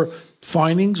on your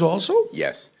findings also?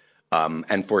 Yes.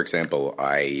 And for example,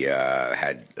 I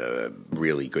had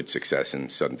really good success in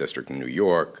Southern District in New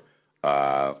York,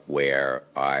 where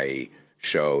I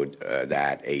showed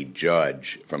that a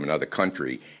judge from another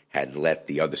country had let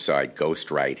the other side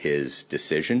ghostwrite his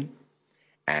decision.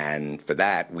 And for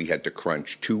that, we had to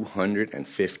crunch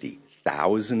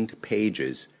 250,000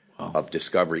 pages of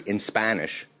discovery in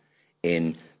Spanish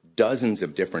in dozens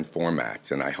of different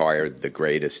formats. And I hired the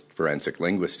greatest forensic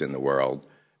linguist in the world,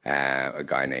 a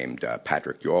guy named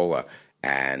Patrick Yola,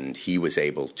 and he was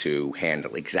able to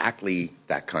handle exactly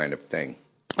that kind of thing.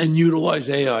 And utilize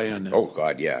AI on it. Oh,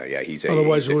 God, yeah. He's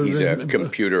Otherwise, a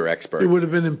computer expert. It would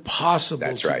have been impossible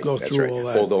That's to right. go That's through right. all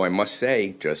that. Although I must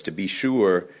say, just to be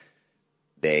sure,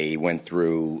 they went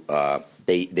through,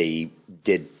 they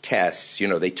did tests. You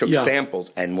know, they took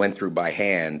samples and went through by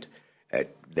hand.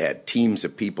 They had teams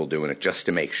of people doing it just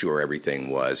to make sure everything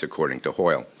was according to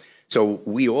Hoyle. So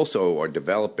we also are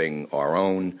developing our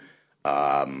own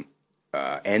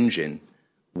engine,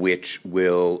 which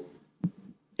will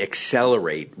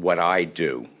accelerate what I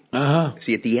do.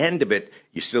 See, at the end of it,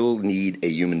 you still need a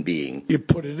human being. You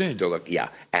put it in. To look,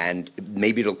 and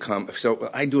maybe it'll come. So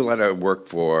I do a lot of work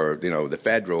for the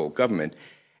federal government,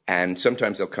 and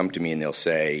sometimes they'll come to me and they'll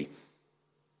say,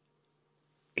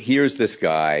 "Here's this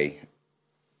guy.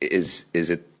 Is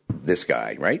it this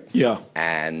guy, right?" Yeah.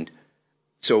 And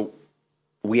so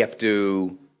we have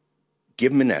to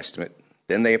give them an estimate.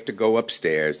 Then they have to go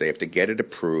upstairs. They have to get it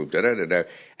approved. And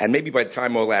maybe by the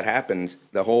time all that happens,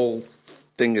 the whole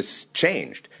thing is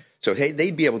changed. So hey,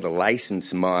 they'd be able to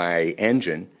license my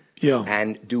engine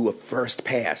and do a first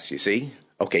pass, you see?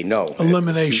 Okay, no.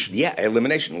 Elimination.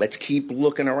 Elimination. Let's keep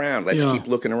looking around. Keep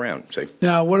looking around. See?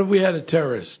 Now, what if we had a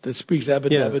terrorist that speaks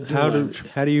Abadabadu?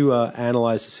 How do you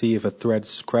analyze to see if a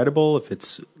threat's credible, if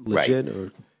it's legit? Right.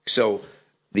 Or So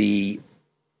the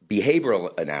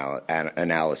behavioral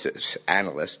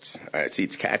analysts, see,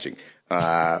 it's catching.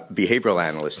 Behavioral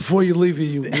analysts. Before you leave,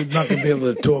 you're not going to be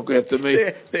able to talk after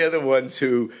me. They're the ones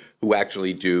who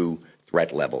actually do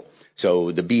threat level.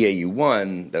 So the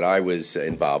BAU-1 that I was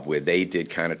involved with, they did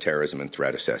counterterrorism and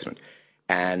threat assessment.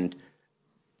 And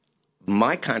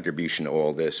my contribution to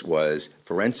all this was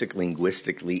forensic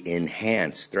linguistically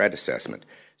enhanced threat assessment.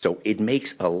 So it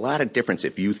makes a lot of difference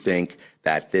if you think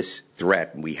that this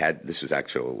threat, this was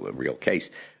actually a real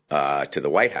case, to the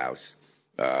White House,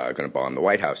 going to bomb the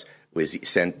White House, was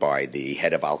sent by the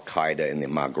head of Al-Qaeda in the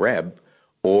Maghreb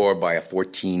or by a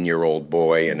 14-year-old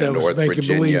boy in North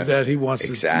Virginia. Believe that he wants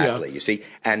exactly, to. You see?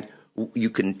 And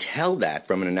you can tell that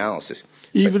from an analysis.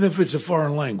 Even if it's a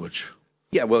foreign language.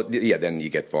 Yeah, well, then you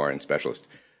get foreign specialists.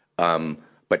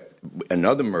 But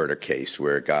another murder case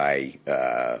where a guy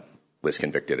was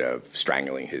convicted of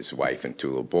strangling his wife and two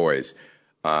little boys,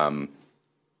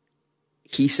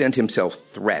 he sent himself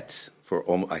threats for,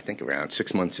 I think, around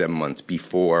 6 months, 7 months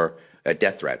before,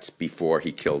 death threats before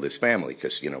he killed his family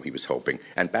because, he was hoping.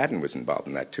 And Batten was involved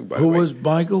in that, too, by the way. Who was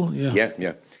Michael?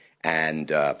 Yeah. And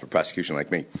for prosecution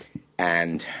like me.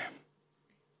 And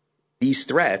these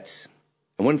threats,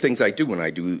 and one of the things I do when I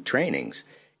do trainings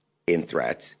in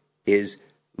threats is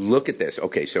look at this.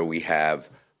 Okay, so we have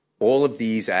all of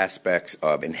these aspects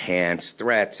of enhanced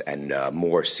threats and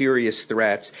more serious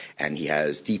threats, and he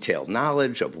has detailed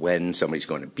knowledge of when somebody's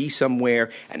going to be somewhere,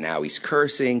 and now he's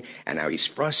cursing, and now he's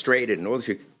frustrated, and all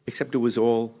this, except it was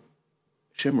all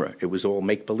chimera. It was all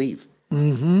make-believe.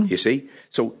 Mm-hmm. You see?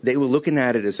 So they were looking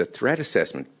at it as a threat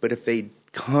assessment, but if they'd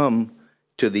come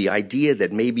to the idea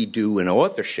that maybe do an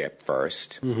authorship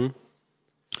first,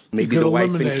 maybe the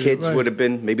wife and kids would have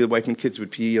been, maybe the wife and kids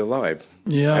would be alive.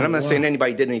 Yeah, and I'm not saying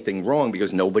anybody did anything wrong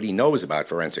because nobody knows about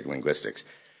forensic linguistics.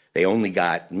 They only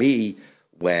got me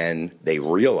when they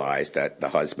realized that the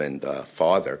husband, the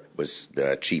father, was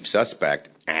the chief suspect,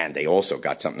 and they also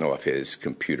got something off his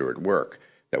computer at work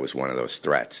that was one of those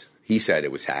threats. He said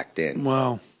it was hacked in.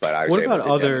 Wow. But I was able to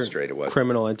What demonstrate it was. about other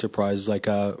criminal enterprises? Like,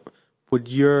 would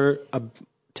your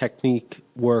technique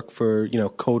work for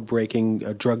code breaking,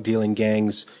 drug dealing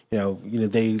gangs?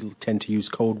 They tend to use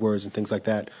code words and things like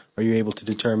that. Are you able to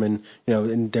determine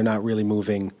and they're not really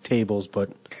moving tables,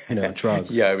 but drugs?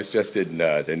 Yeah, I was just in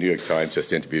the New York Times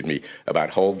just interviewed me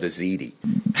about hold the ziti.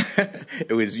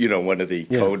 It was one of the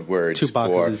code words 2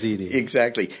 boxes for of ziti.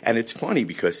 Exactly, and it's funny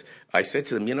because I said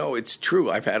to them, it's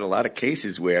true. I've had a lot of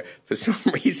cases where for some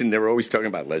reason they're always talking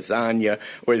about lasagna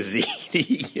or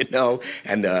ziti,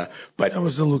 and but that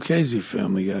was the Lucchese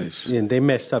family, guys. Yeah, and they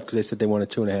messed up because they said they wanted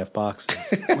 2.5 boxes.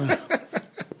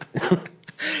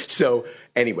 So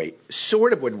anyway,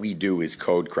 sort of what we do is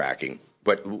code cracking,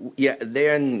 but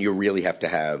then you really have to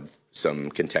have some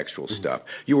contextual stuff.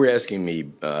 You were asking me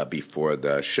before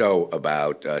the show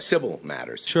about civil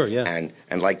matters. Sure, yeah.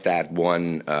 And like that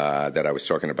one that I was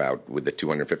talking about with the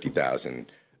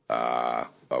 250,000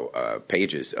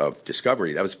 pages of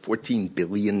discovery, that was $14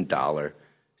 billion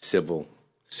civil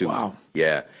suit. Wow.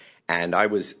 Yeah. And I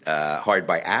was hired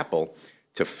by Apple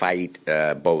to fight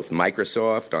both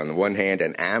Microsoft on the one hand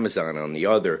and Amazon on the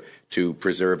other to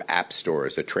preserve App Store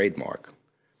as a trademark.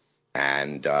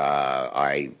 And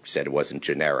I said it wasn't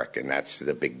generic, and that's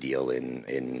the big deal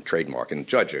in trademark. And the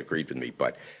judge agreed with me,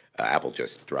 but Apple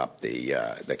just dropped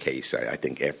the case. I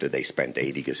think after they spent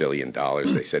 $80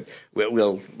 gazillion, they said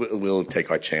we'll take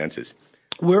our chances.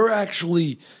 We're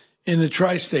actually in the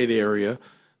tri-state area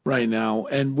right now,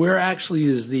 and where actually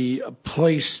is the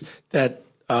place that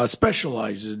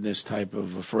specializes in this type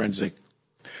of forensic?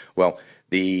 Well,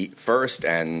 the first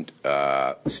and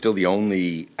still the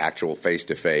only actual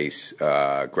face-to-face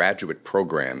graduate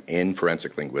program in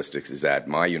forensic linguistics is at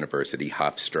my university,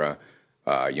 Hofstra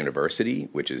University,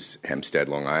 which is Hempstead,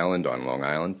 Long Island, on Long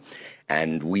Island.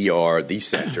 And we are the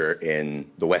center in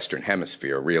the Western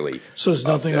Hemisphere, really. So there's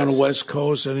nothing on the West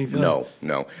Coast, anything? No.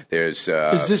 There's.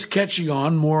 Is this catching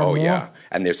on more and more? Oh, yeah.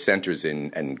 And there's centers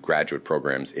and graduate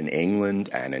programs in England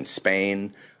and in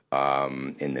Spain,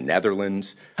 in the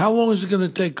Netherlands. How long is it going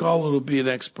to take Carlo to be an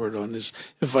expert on this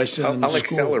if I send him to school? I'll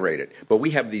accelerate it. But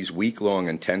we have these week-long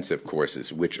intensive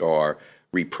courses, which are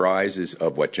reprises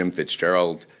of what Jim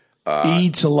Fitzgerald he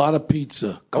eats a lot of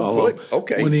pizza, Carlo. Oh, good.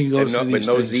 Okay. When he goes to these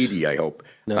but no things. ziti, I hope.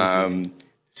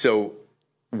 So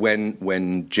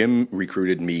when Jim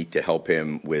recruited me to help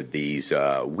him with these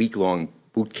week-long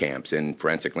boot camps in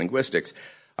forensic linguistics,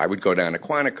 I would go down to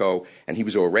Quantico, and he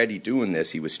was already doing this.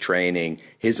 He was training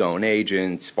his own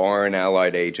agents, foreign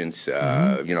allied agents,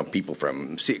 people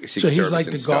from Secret Service. So he's like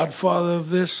and the stuff. godfather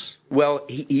of this? Well,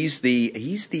 he's the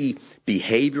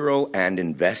behavioral and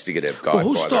investigative godfather.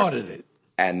 Well, who started it?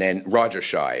 And then Roger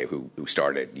Shai, who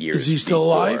started years. Is he still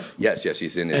before. alive? Yes,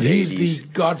 he's in his 80s. And he's the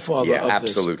godfather of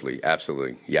absolutely, this.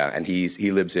 Absolutely. Yeah, and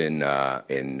he lives in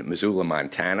Missoula,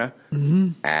 Montana,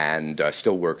 and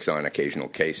still works on occasional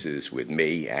cases with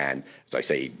me. And as I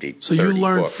say, he did So you 30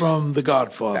 learned books. from the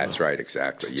godfather. That's right,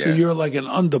 exactly. Yeah. So you're like an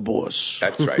underboss.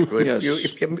 That's right. Well, Yes.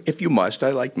 if you must,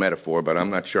 I like metaphor, but I'm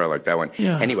not sure I like that one.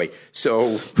 Yeah. Anyway,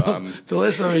 so the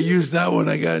last time I used that one,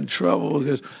 I got in trouble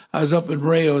because I was up in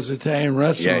Rayo's Italian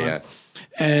restaurant. Yeah.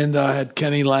 And I had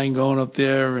Kenny Langone up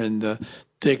there, and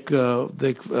Dick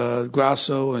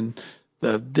Grasso, and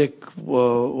Dick,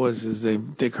 what's his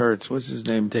name? Dick Hertz. What's his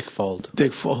name? Dick Fold.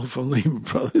 Dick Fold from Lehman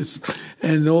Brothers.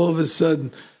 And all of a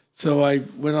sudden, so I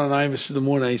went on Imus in the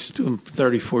morning. I used to do him for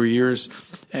 34 years.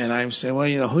 And I'm saying,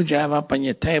 well, who'd you have up on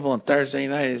your table on Thursday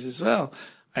night? He says, well,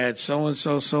 I had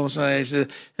so-and-so, so-and-so. I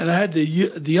said, and I had the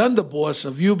underboss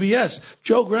of UBS,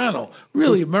 Joe Grano,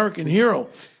 really American hero.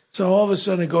 So all of a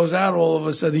sudden it goes out. All of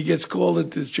a sudden he gets called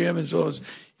into the chairman's office.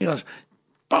 He goes,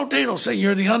 Bo Dano saying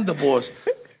you're the underboss.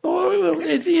 Well,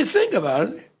 if you think about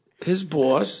it, his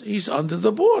boss, he's under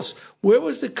the boss. Where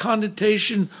was the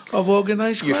connotation of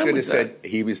organized crime? You should have said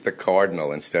he was the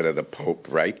cardinal instead of the pope,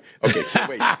 right? Okay, so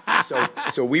wait.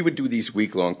 So we would do these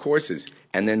week-long courses,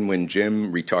 and then when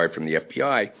Jim retired from the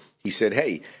FBI, he said,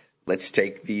 hey, let's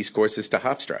take these courses to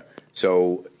Hofstra.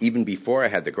 So even before I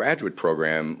had the graduate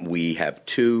program, we have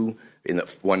two,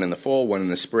 one in the fall, one in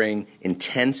the spring,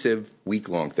 intensive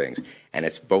week-long things. And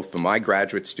it's both for my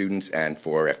graduate students and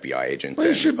for FBI agents. Well,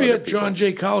 you should be at people. John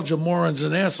Jay College of Morons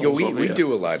and Assholes. We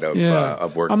do a lot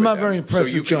of work. I'm not with very them.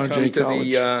 impressed with John Jay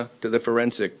College. To the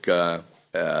forensic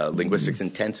linguistics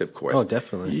intensive course. Oh,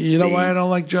 definitely. You know why I don't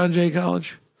like John Jay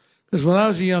College? Because when I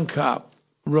was a young cop,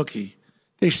 rookie,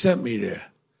 they sent me there.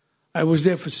 I was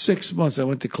there for 6 months. I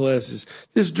went to classes.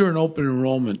 This is during open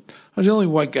enrollment. I was the only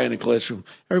white guy in the classroom.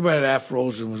 Everybody had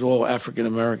afros and was all African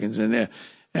Americans in there.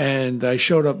 And I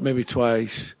showed up maybe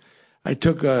twice. I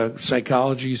took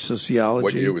psychology, sociology.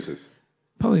 What year was this?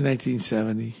 Probably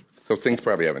 1970. So things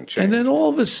probably haven't changed. And then all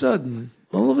of a sudden,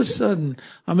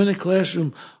 I'm in a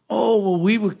classroom. Oh, well,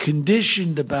 we were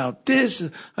conditioned about this.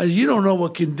 You don't know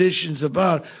what condition's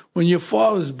about. When your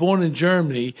father was born in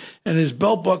Germany and his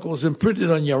belt buckle was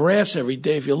imprinted on your ass every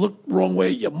day, if you look the wrong way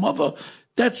at your mother,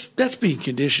 that's being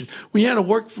conditioned. When you had to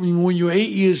work from when you were 8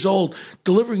 years old,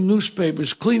 delivering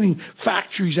newspapers, cleaning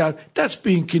factories out, that's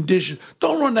being conditioned.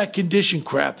 Don't run that condition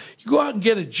crap. You go out and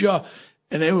get a job.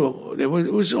 And it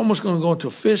was almost going to go into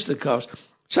fisticuffs.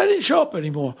 So I didn't show up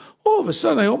anymore. All of a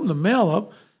sudden, I opened the mail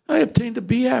up. I obtained a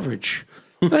B average.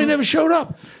 And I never showed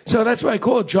up. So that's why I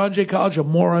call it John Jay College of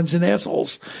Morons and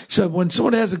Assholes. So when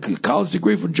someone has a college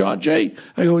degree from John Jay,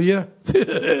 I go, yeah.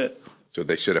 So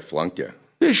they should have flunked you.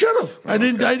 They should have. I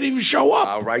didn't even show up.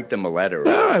 I'll write them a letter.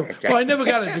 All right. Okay. Well, I never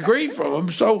got a degree from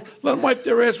them, so let them wipe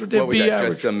their ass with their What was B that,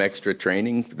 average. just some extra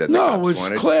training that the No, cops it was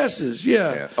wanted? classes,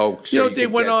 yeah. Oh, so they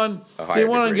could went get on. a higher They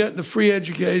went on degree. getting the free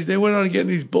education. They went on getting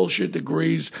these bullshit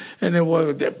degrees, and they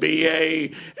were their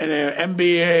BA and their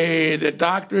MBA, and their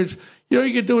doctorates. You know,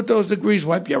 you can do with those degrees,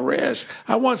 wipe your ass.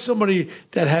 I want somebody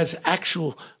that has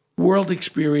actual world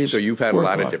experience. So you've had a work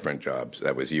lot of hard. different jobs.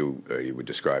 That was you were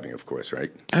describing, of course,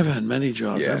 right? I've had many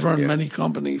jobs. Yeah, I've run yeah. many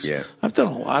companies. Yeah. I've done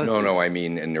a lot of things. No, I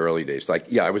mean in the early days.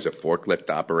 Like, I was a forklift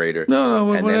operator.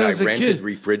 No, and when then I I was a rented kid.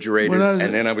 refrigerators, When I was-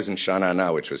 and then I was in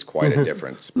Sha-Na-Na, which was quite a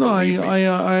difference. No, I believe me.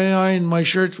 ironed my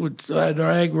shirts with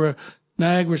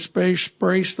Niagara spray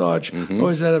starch.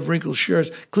 Always had to have wrinkled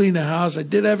shirts, clean the house. I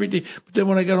did everything. But then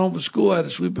when I got home from school, I had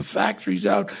to sweep the factories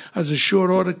out. I was a short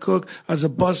order cook. I was a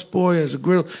bus boy. I was a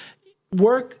grill.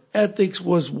 Work ethics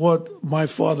was what my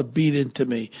father beat into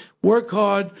me. Work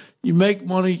hard. You make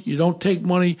money. You don't take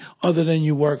money other than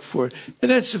you work for it. And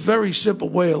that's a very simple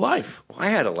way of life. Well, I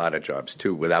had a lot of jobs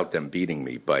too, without them beating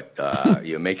me. But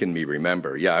you're making me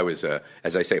remember. Yeah, I was,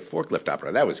 as I say, a forklift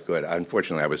operator. That was good.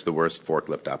 Unfortunately, I was the worst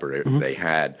forklift operator they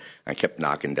had. I kept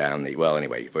knocking down well,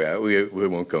 anyway, we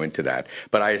won't go into that.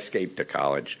 But I escaped to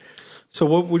college. So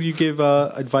what would you give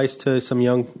advice to some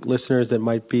young listeners that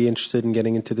might be interested in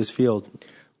getting into this field?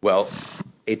 Well,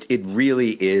 it really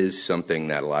is something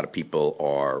that a lot of people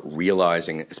are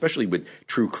realizing, especially with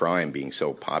true crime being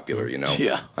so popular, you know.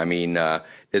 Yeah. I mean,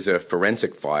 there's a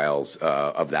forensic files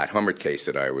of that Hummert case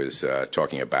that I was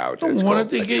talking about. It's Why called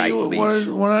don't they A get Tight you? Leash.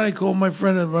 Why don't I call my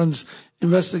friend that runs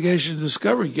Investigation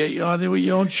Discovery? Get you on there with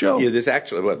your own show. Yeah, there's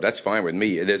actually, well, that's fine with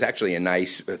me. There's actually a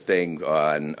nice thing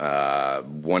on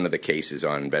one of the cases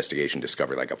on Investigation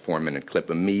Discovery, like a 4-minute clip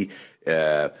of me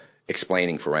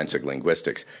explaining forensic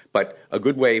linguistics. But a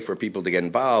good way for people to get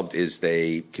involved is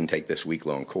they can take this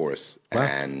week-long course.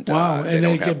 And Wow, they and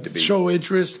don't they have can to be. show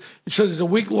interest. So there's a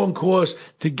week-long course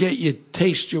to get you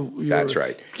taste your That's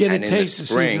right. Get and a in the taste to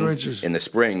see spring, your interest. in the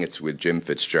spring, it's with Jim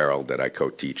Fitzgerald that I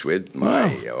co-teach with,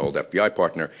 my old FBI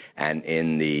partner. And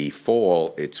in the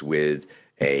fall, it's with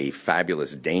a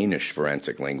fabulous Danish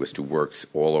forensic linguist who works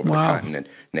all over the continent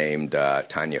named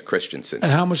Tanya Christensen.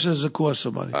 And how much does it cost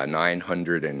somebody?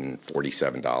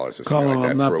 $947 or something Carlo, like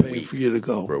that I'm not for a paying week. for you to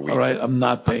go. For a week. All right, I'm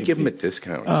not paying. Give for him a you.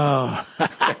 discount.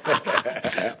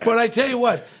 But I tell you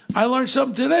what, I learned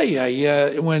something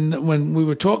today. When we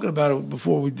were talking about it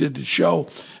before we did the show,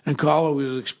 and Carlo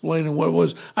was explaining what it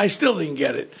was, I still didn't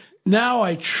get it. Now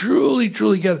I truly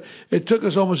get it. It took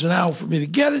us almost an hour for me to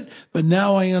get it, but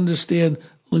now I understand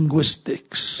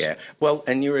linguistics. Yeah. Well,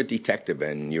 and you're a detective,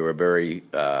 and you're a very,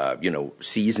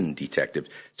 seasoned detective.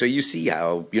 So you see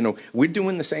how, we're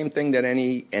doing the same thing that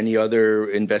any other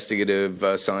investigative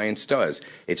science does.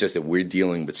 It's just that we're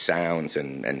dealing with sounds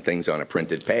and things on a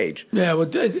printed page. Yeah, well,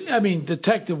 I mean,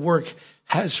 detective work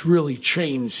has really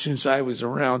changed since I was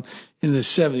around in the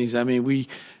 70s. I mean, we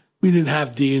didn't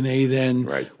have DNA then.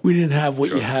 Right. We didn't have what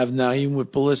you have now, even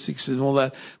with ballistics and all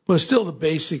that. But still the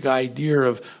basic idea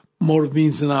of motive,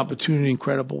 means, and opportunity, and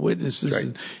credible witnesses,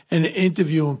 Right. and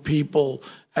interviewing people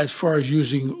as far as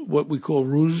using what we call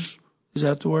ruse. Is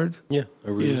that the word? Yeah,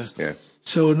 a ruse. Yeah.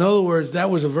 So in other words, that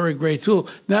was a very great tool.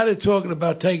 Now they're talking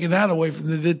about taking that away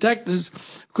from the detectives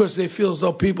because they feel as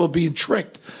though people are being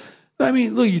tricked. I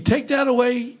mean, look, you take that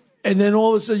away, and then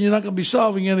all of a sudden you're not going to be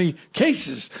solving any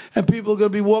cases, and people are going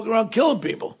to be walking around killing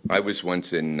people. I was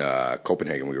once in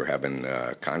Copenhagen. We were having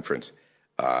a conference.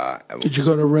 Did you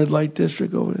go to Red Light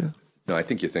District over there? No, I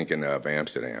think you're thinking of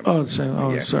Amsterdam. Oh,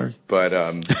 sorry. But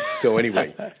so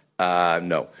anyway,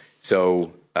 no.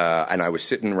 So and I was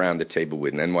sitting around the table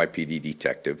with an NYPD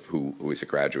detective who is a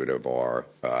graduate of our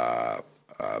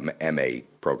MA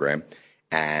program,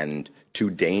 and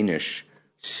 2 Danish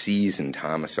seasoned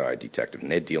homicide detectives,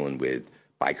 and they're dealing with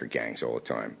biker gangs all the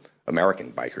time.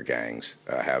 American biker gangs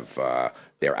have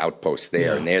their outposts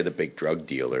there, and they're the big drug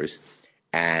dealers.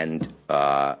 And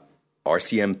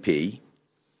RCMP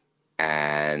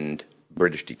and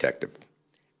British detective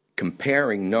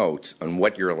comparing notes on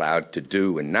what you're allowed to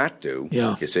do and not do,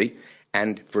 you see?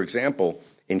 And, for example,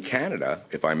 in Canada,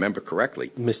 if I remember correctly,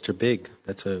 Mr. Big,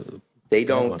 that's a... they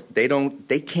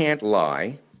can't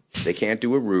lie, they can't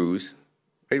do a ruse,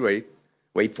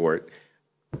 wait for it,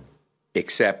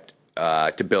 except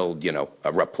to build,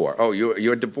 a rapport. Oh,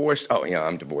 you're divorced? Oh, yeah,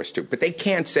 I'm divorced too. But they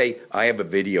can't say, I have a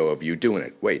video of you doing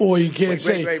it. Wait. Or you can't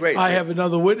say, wait, I have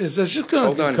another witness. That's just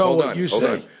going to echo what you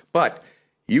say. But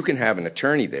you can have an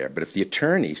attorney there. But if the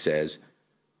attorney says,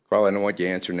 Carl, I don't want you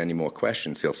answering any more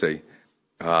questions, he'll say,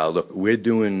 look, we're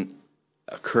doing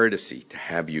a courtesy to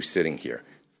have you sitting here.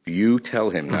 If you tell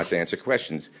him not to answer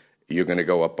questions, you're going to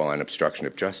go up on obstruction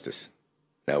of justice.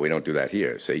 No, we don't do that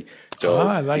here. See, so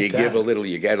I like you that. give a little,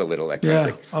 you get a little. That kind of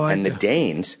thing. I like and that. the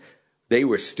Danes, they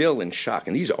were still in shock.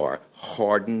 And these are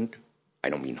hardened. I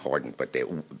don't mean hardened, but they're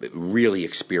really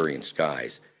experienced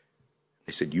guys.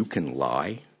 They said, "You can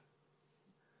lie."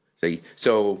 See,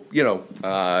 so things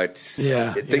are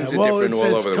different all over the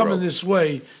world. It's coming this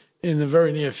way in the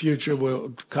very near future, where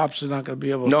cops are not going to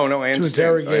be able to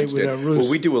interrogate without rules.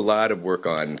 Well, we do a lot of work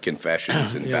on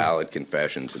confessions and valid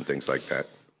confessions and things like that.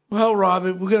 Well,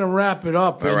 Robert, we're going to wrap it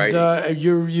up. All right.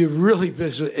 You've really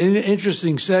been an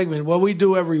interesting segment. What we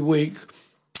do every week,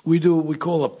 we do what we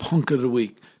call a punk of the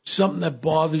week, something that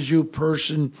bothers you,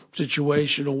 person,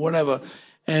 situation, or whatever.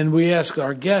 And we ask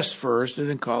our guest first, and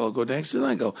then Carl will go next, and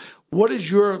I go, what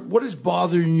is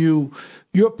bothering you,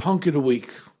 your punk of the week?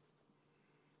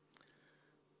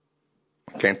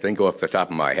 I can't think off the top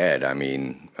of my head. I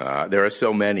mean, there are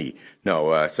so many.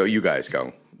 No, so you guys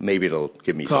go. Maybe it'll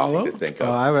give me something to think of.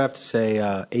 I would have to say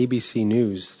ABC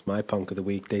News is my punk of the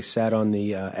week. They sat on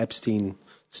the Epstein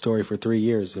story for 3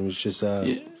 years and was just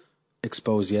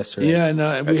exposed yesterday. Yeah,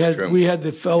 and we had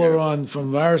the fella on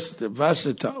from James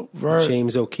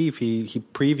O'Keefe. He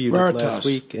previewed it last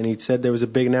week, and he said there was a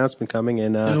big announcement coming,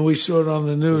 and we saw it on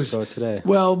the news. We saw it today.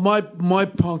 Well, my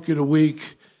punk of the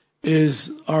week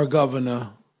is our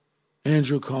governor,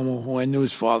 Andrew Cuomo, who I knew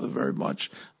his father very much,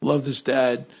 loved his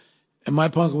dad. And my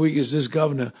punk of the week is this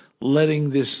governor letting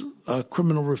this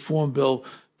criminal reform bill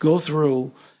go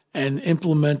through and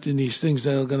implementing these things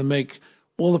that are going to make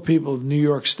all the people of New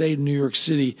York State and New York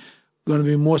City going to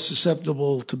be more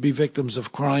susceptible to be victims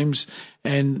of crimes.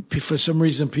 And for some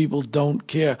reason, people don't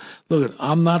care. Look,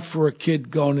 I'm not for a kid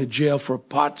going to jail for a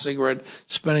pot cigarette,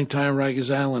 spending time on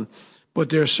Rikers Island. But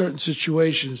there are certain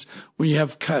situations when you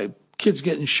have kids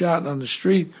getting shot on the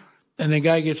street and the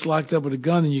guy gets locked up with a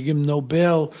gun and you give him no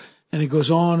bail, and it goes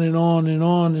on and on and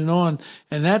on and on.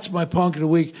 And that's my punk of the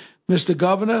week. Mr.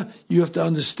 Governor, you have to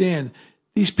understand,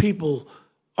 these people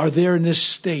are there in this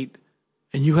state,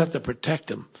 and you have to protect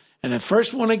them. And the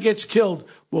first one that gets killed,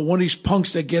 well, one of these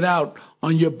punks that get out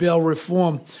on your bail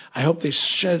reform, I hope they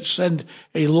send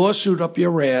a lawsuit up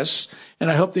your ass, and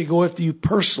I hope they go after you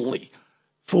personally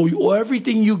for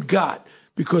everything you got,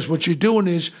 because what you're doing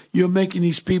is you're making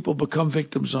these people become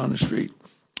victims on the street.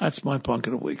 That's my punk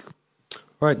of the week.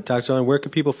 All right, Dr. Leonard, where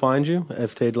can people find you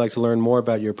if they'd like to learn more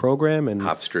about your program? And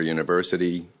Hofstra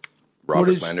University,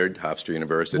 Robert Leonard, Hofstra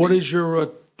University. What is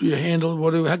your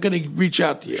handle? How can they reach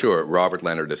out to you? Sure,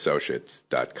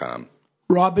 RobertLeonardAssociates.com.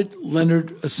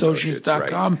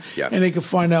 RobertLeonardAssociates.com, right. Yeah. And they can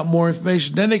find out more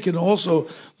information. Then they can also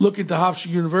look into Hofstra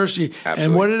University. Absolutely.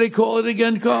 And what do they call it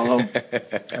again, Carlo?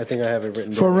 I think I have it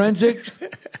written down. Forensic?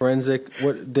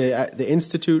 The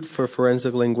Institute for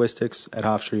Forensic Linguistics at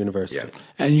Hofstra University. Yeah.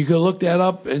 And you can look that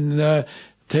up and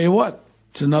tell you what,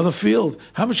 it's another field.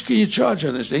 How much can you charge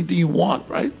on this? Anything you want,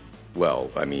 right?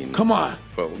 Well, I mean... Come on.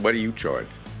 Well, what do you charge?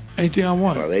 Anything I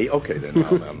want. Well, okay, then.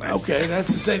 Okay, that's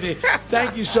the same thing.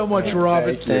 Thank you so much,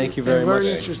 Robert. Thank you very much.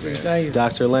 Very interesting. Thank you.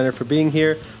 Dr. Leonard, for being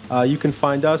here. You can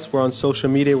find us. We're on social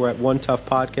media. We're at One Tough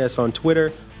Podcast on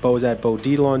Twitter. Bo is at Bo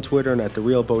Dietl on Twitter and at The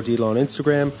Real Bo Dietl on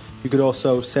Instagram. You could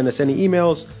also send us any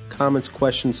emails, comments,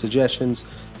 questions, suggestions,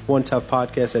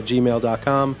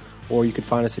 onetoughpodcast@gmail.com, or you can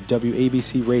find us at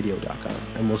wabcradio.com.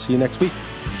 And we'll see you next week.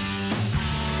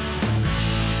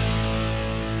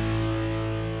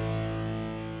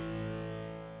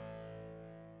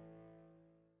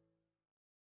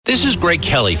 This is Greg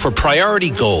Kelly for Priority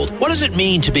Gold. What does it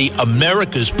mean to be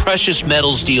America's precious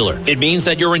metals dealer? It means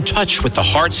that you're in touch with the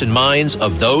hearts and minds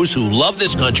of those who love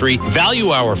this country, value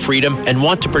our freedom, and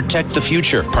want to protect the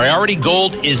future. Priority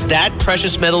Gold is that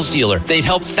precious metals dealer. They've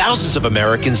helped thousands of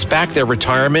Americans back their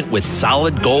retirement with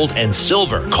solid gold and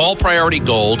silver. Call Priority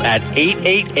Gold at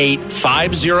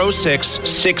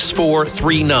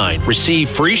 888-506-6439. Receive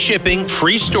free shipping,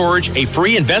 free storage, a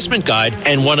free investment guide,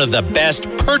 and one of the best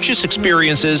purchase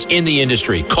experiences in the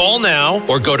industry. Call now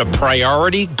or go to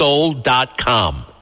PriorityGold.com.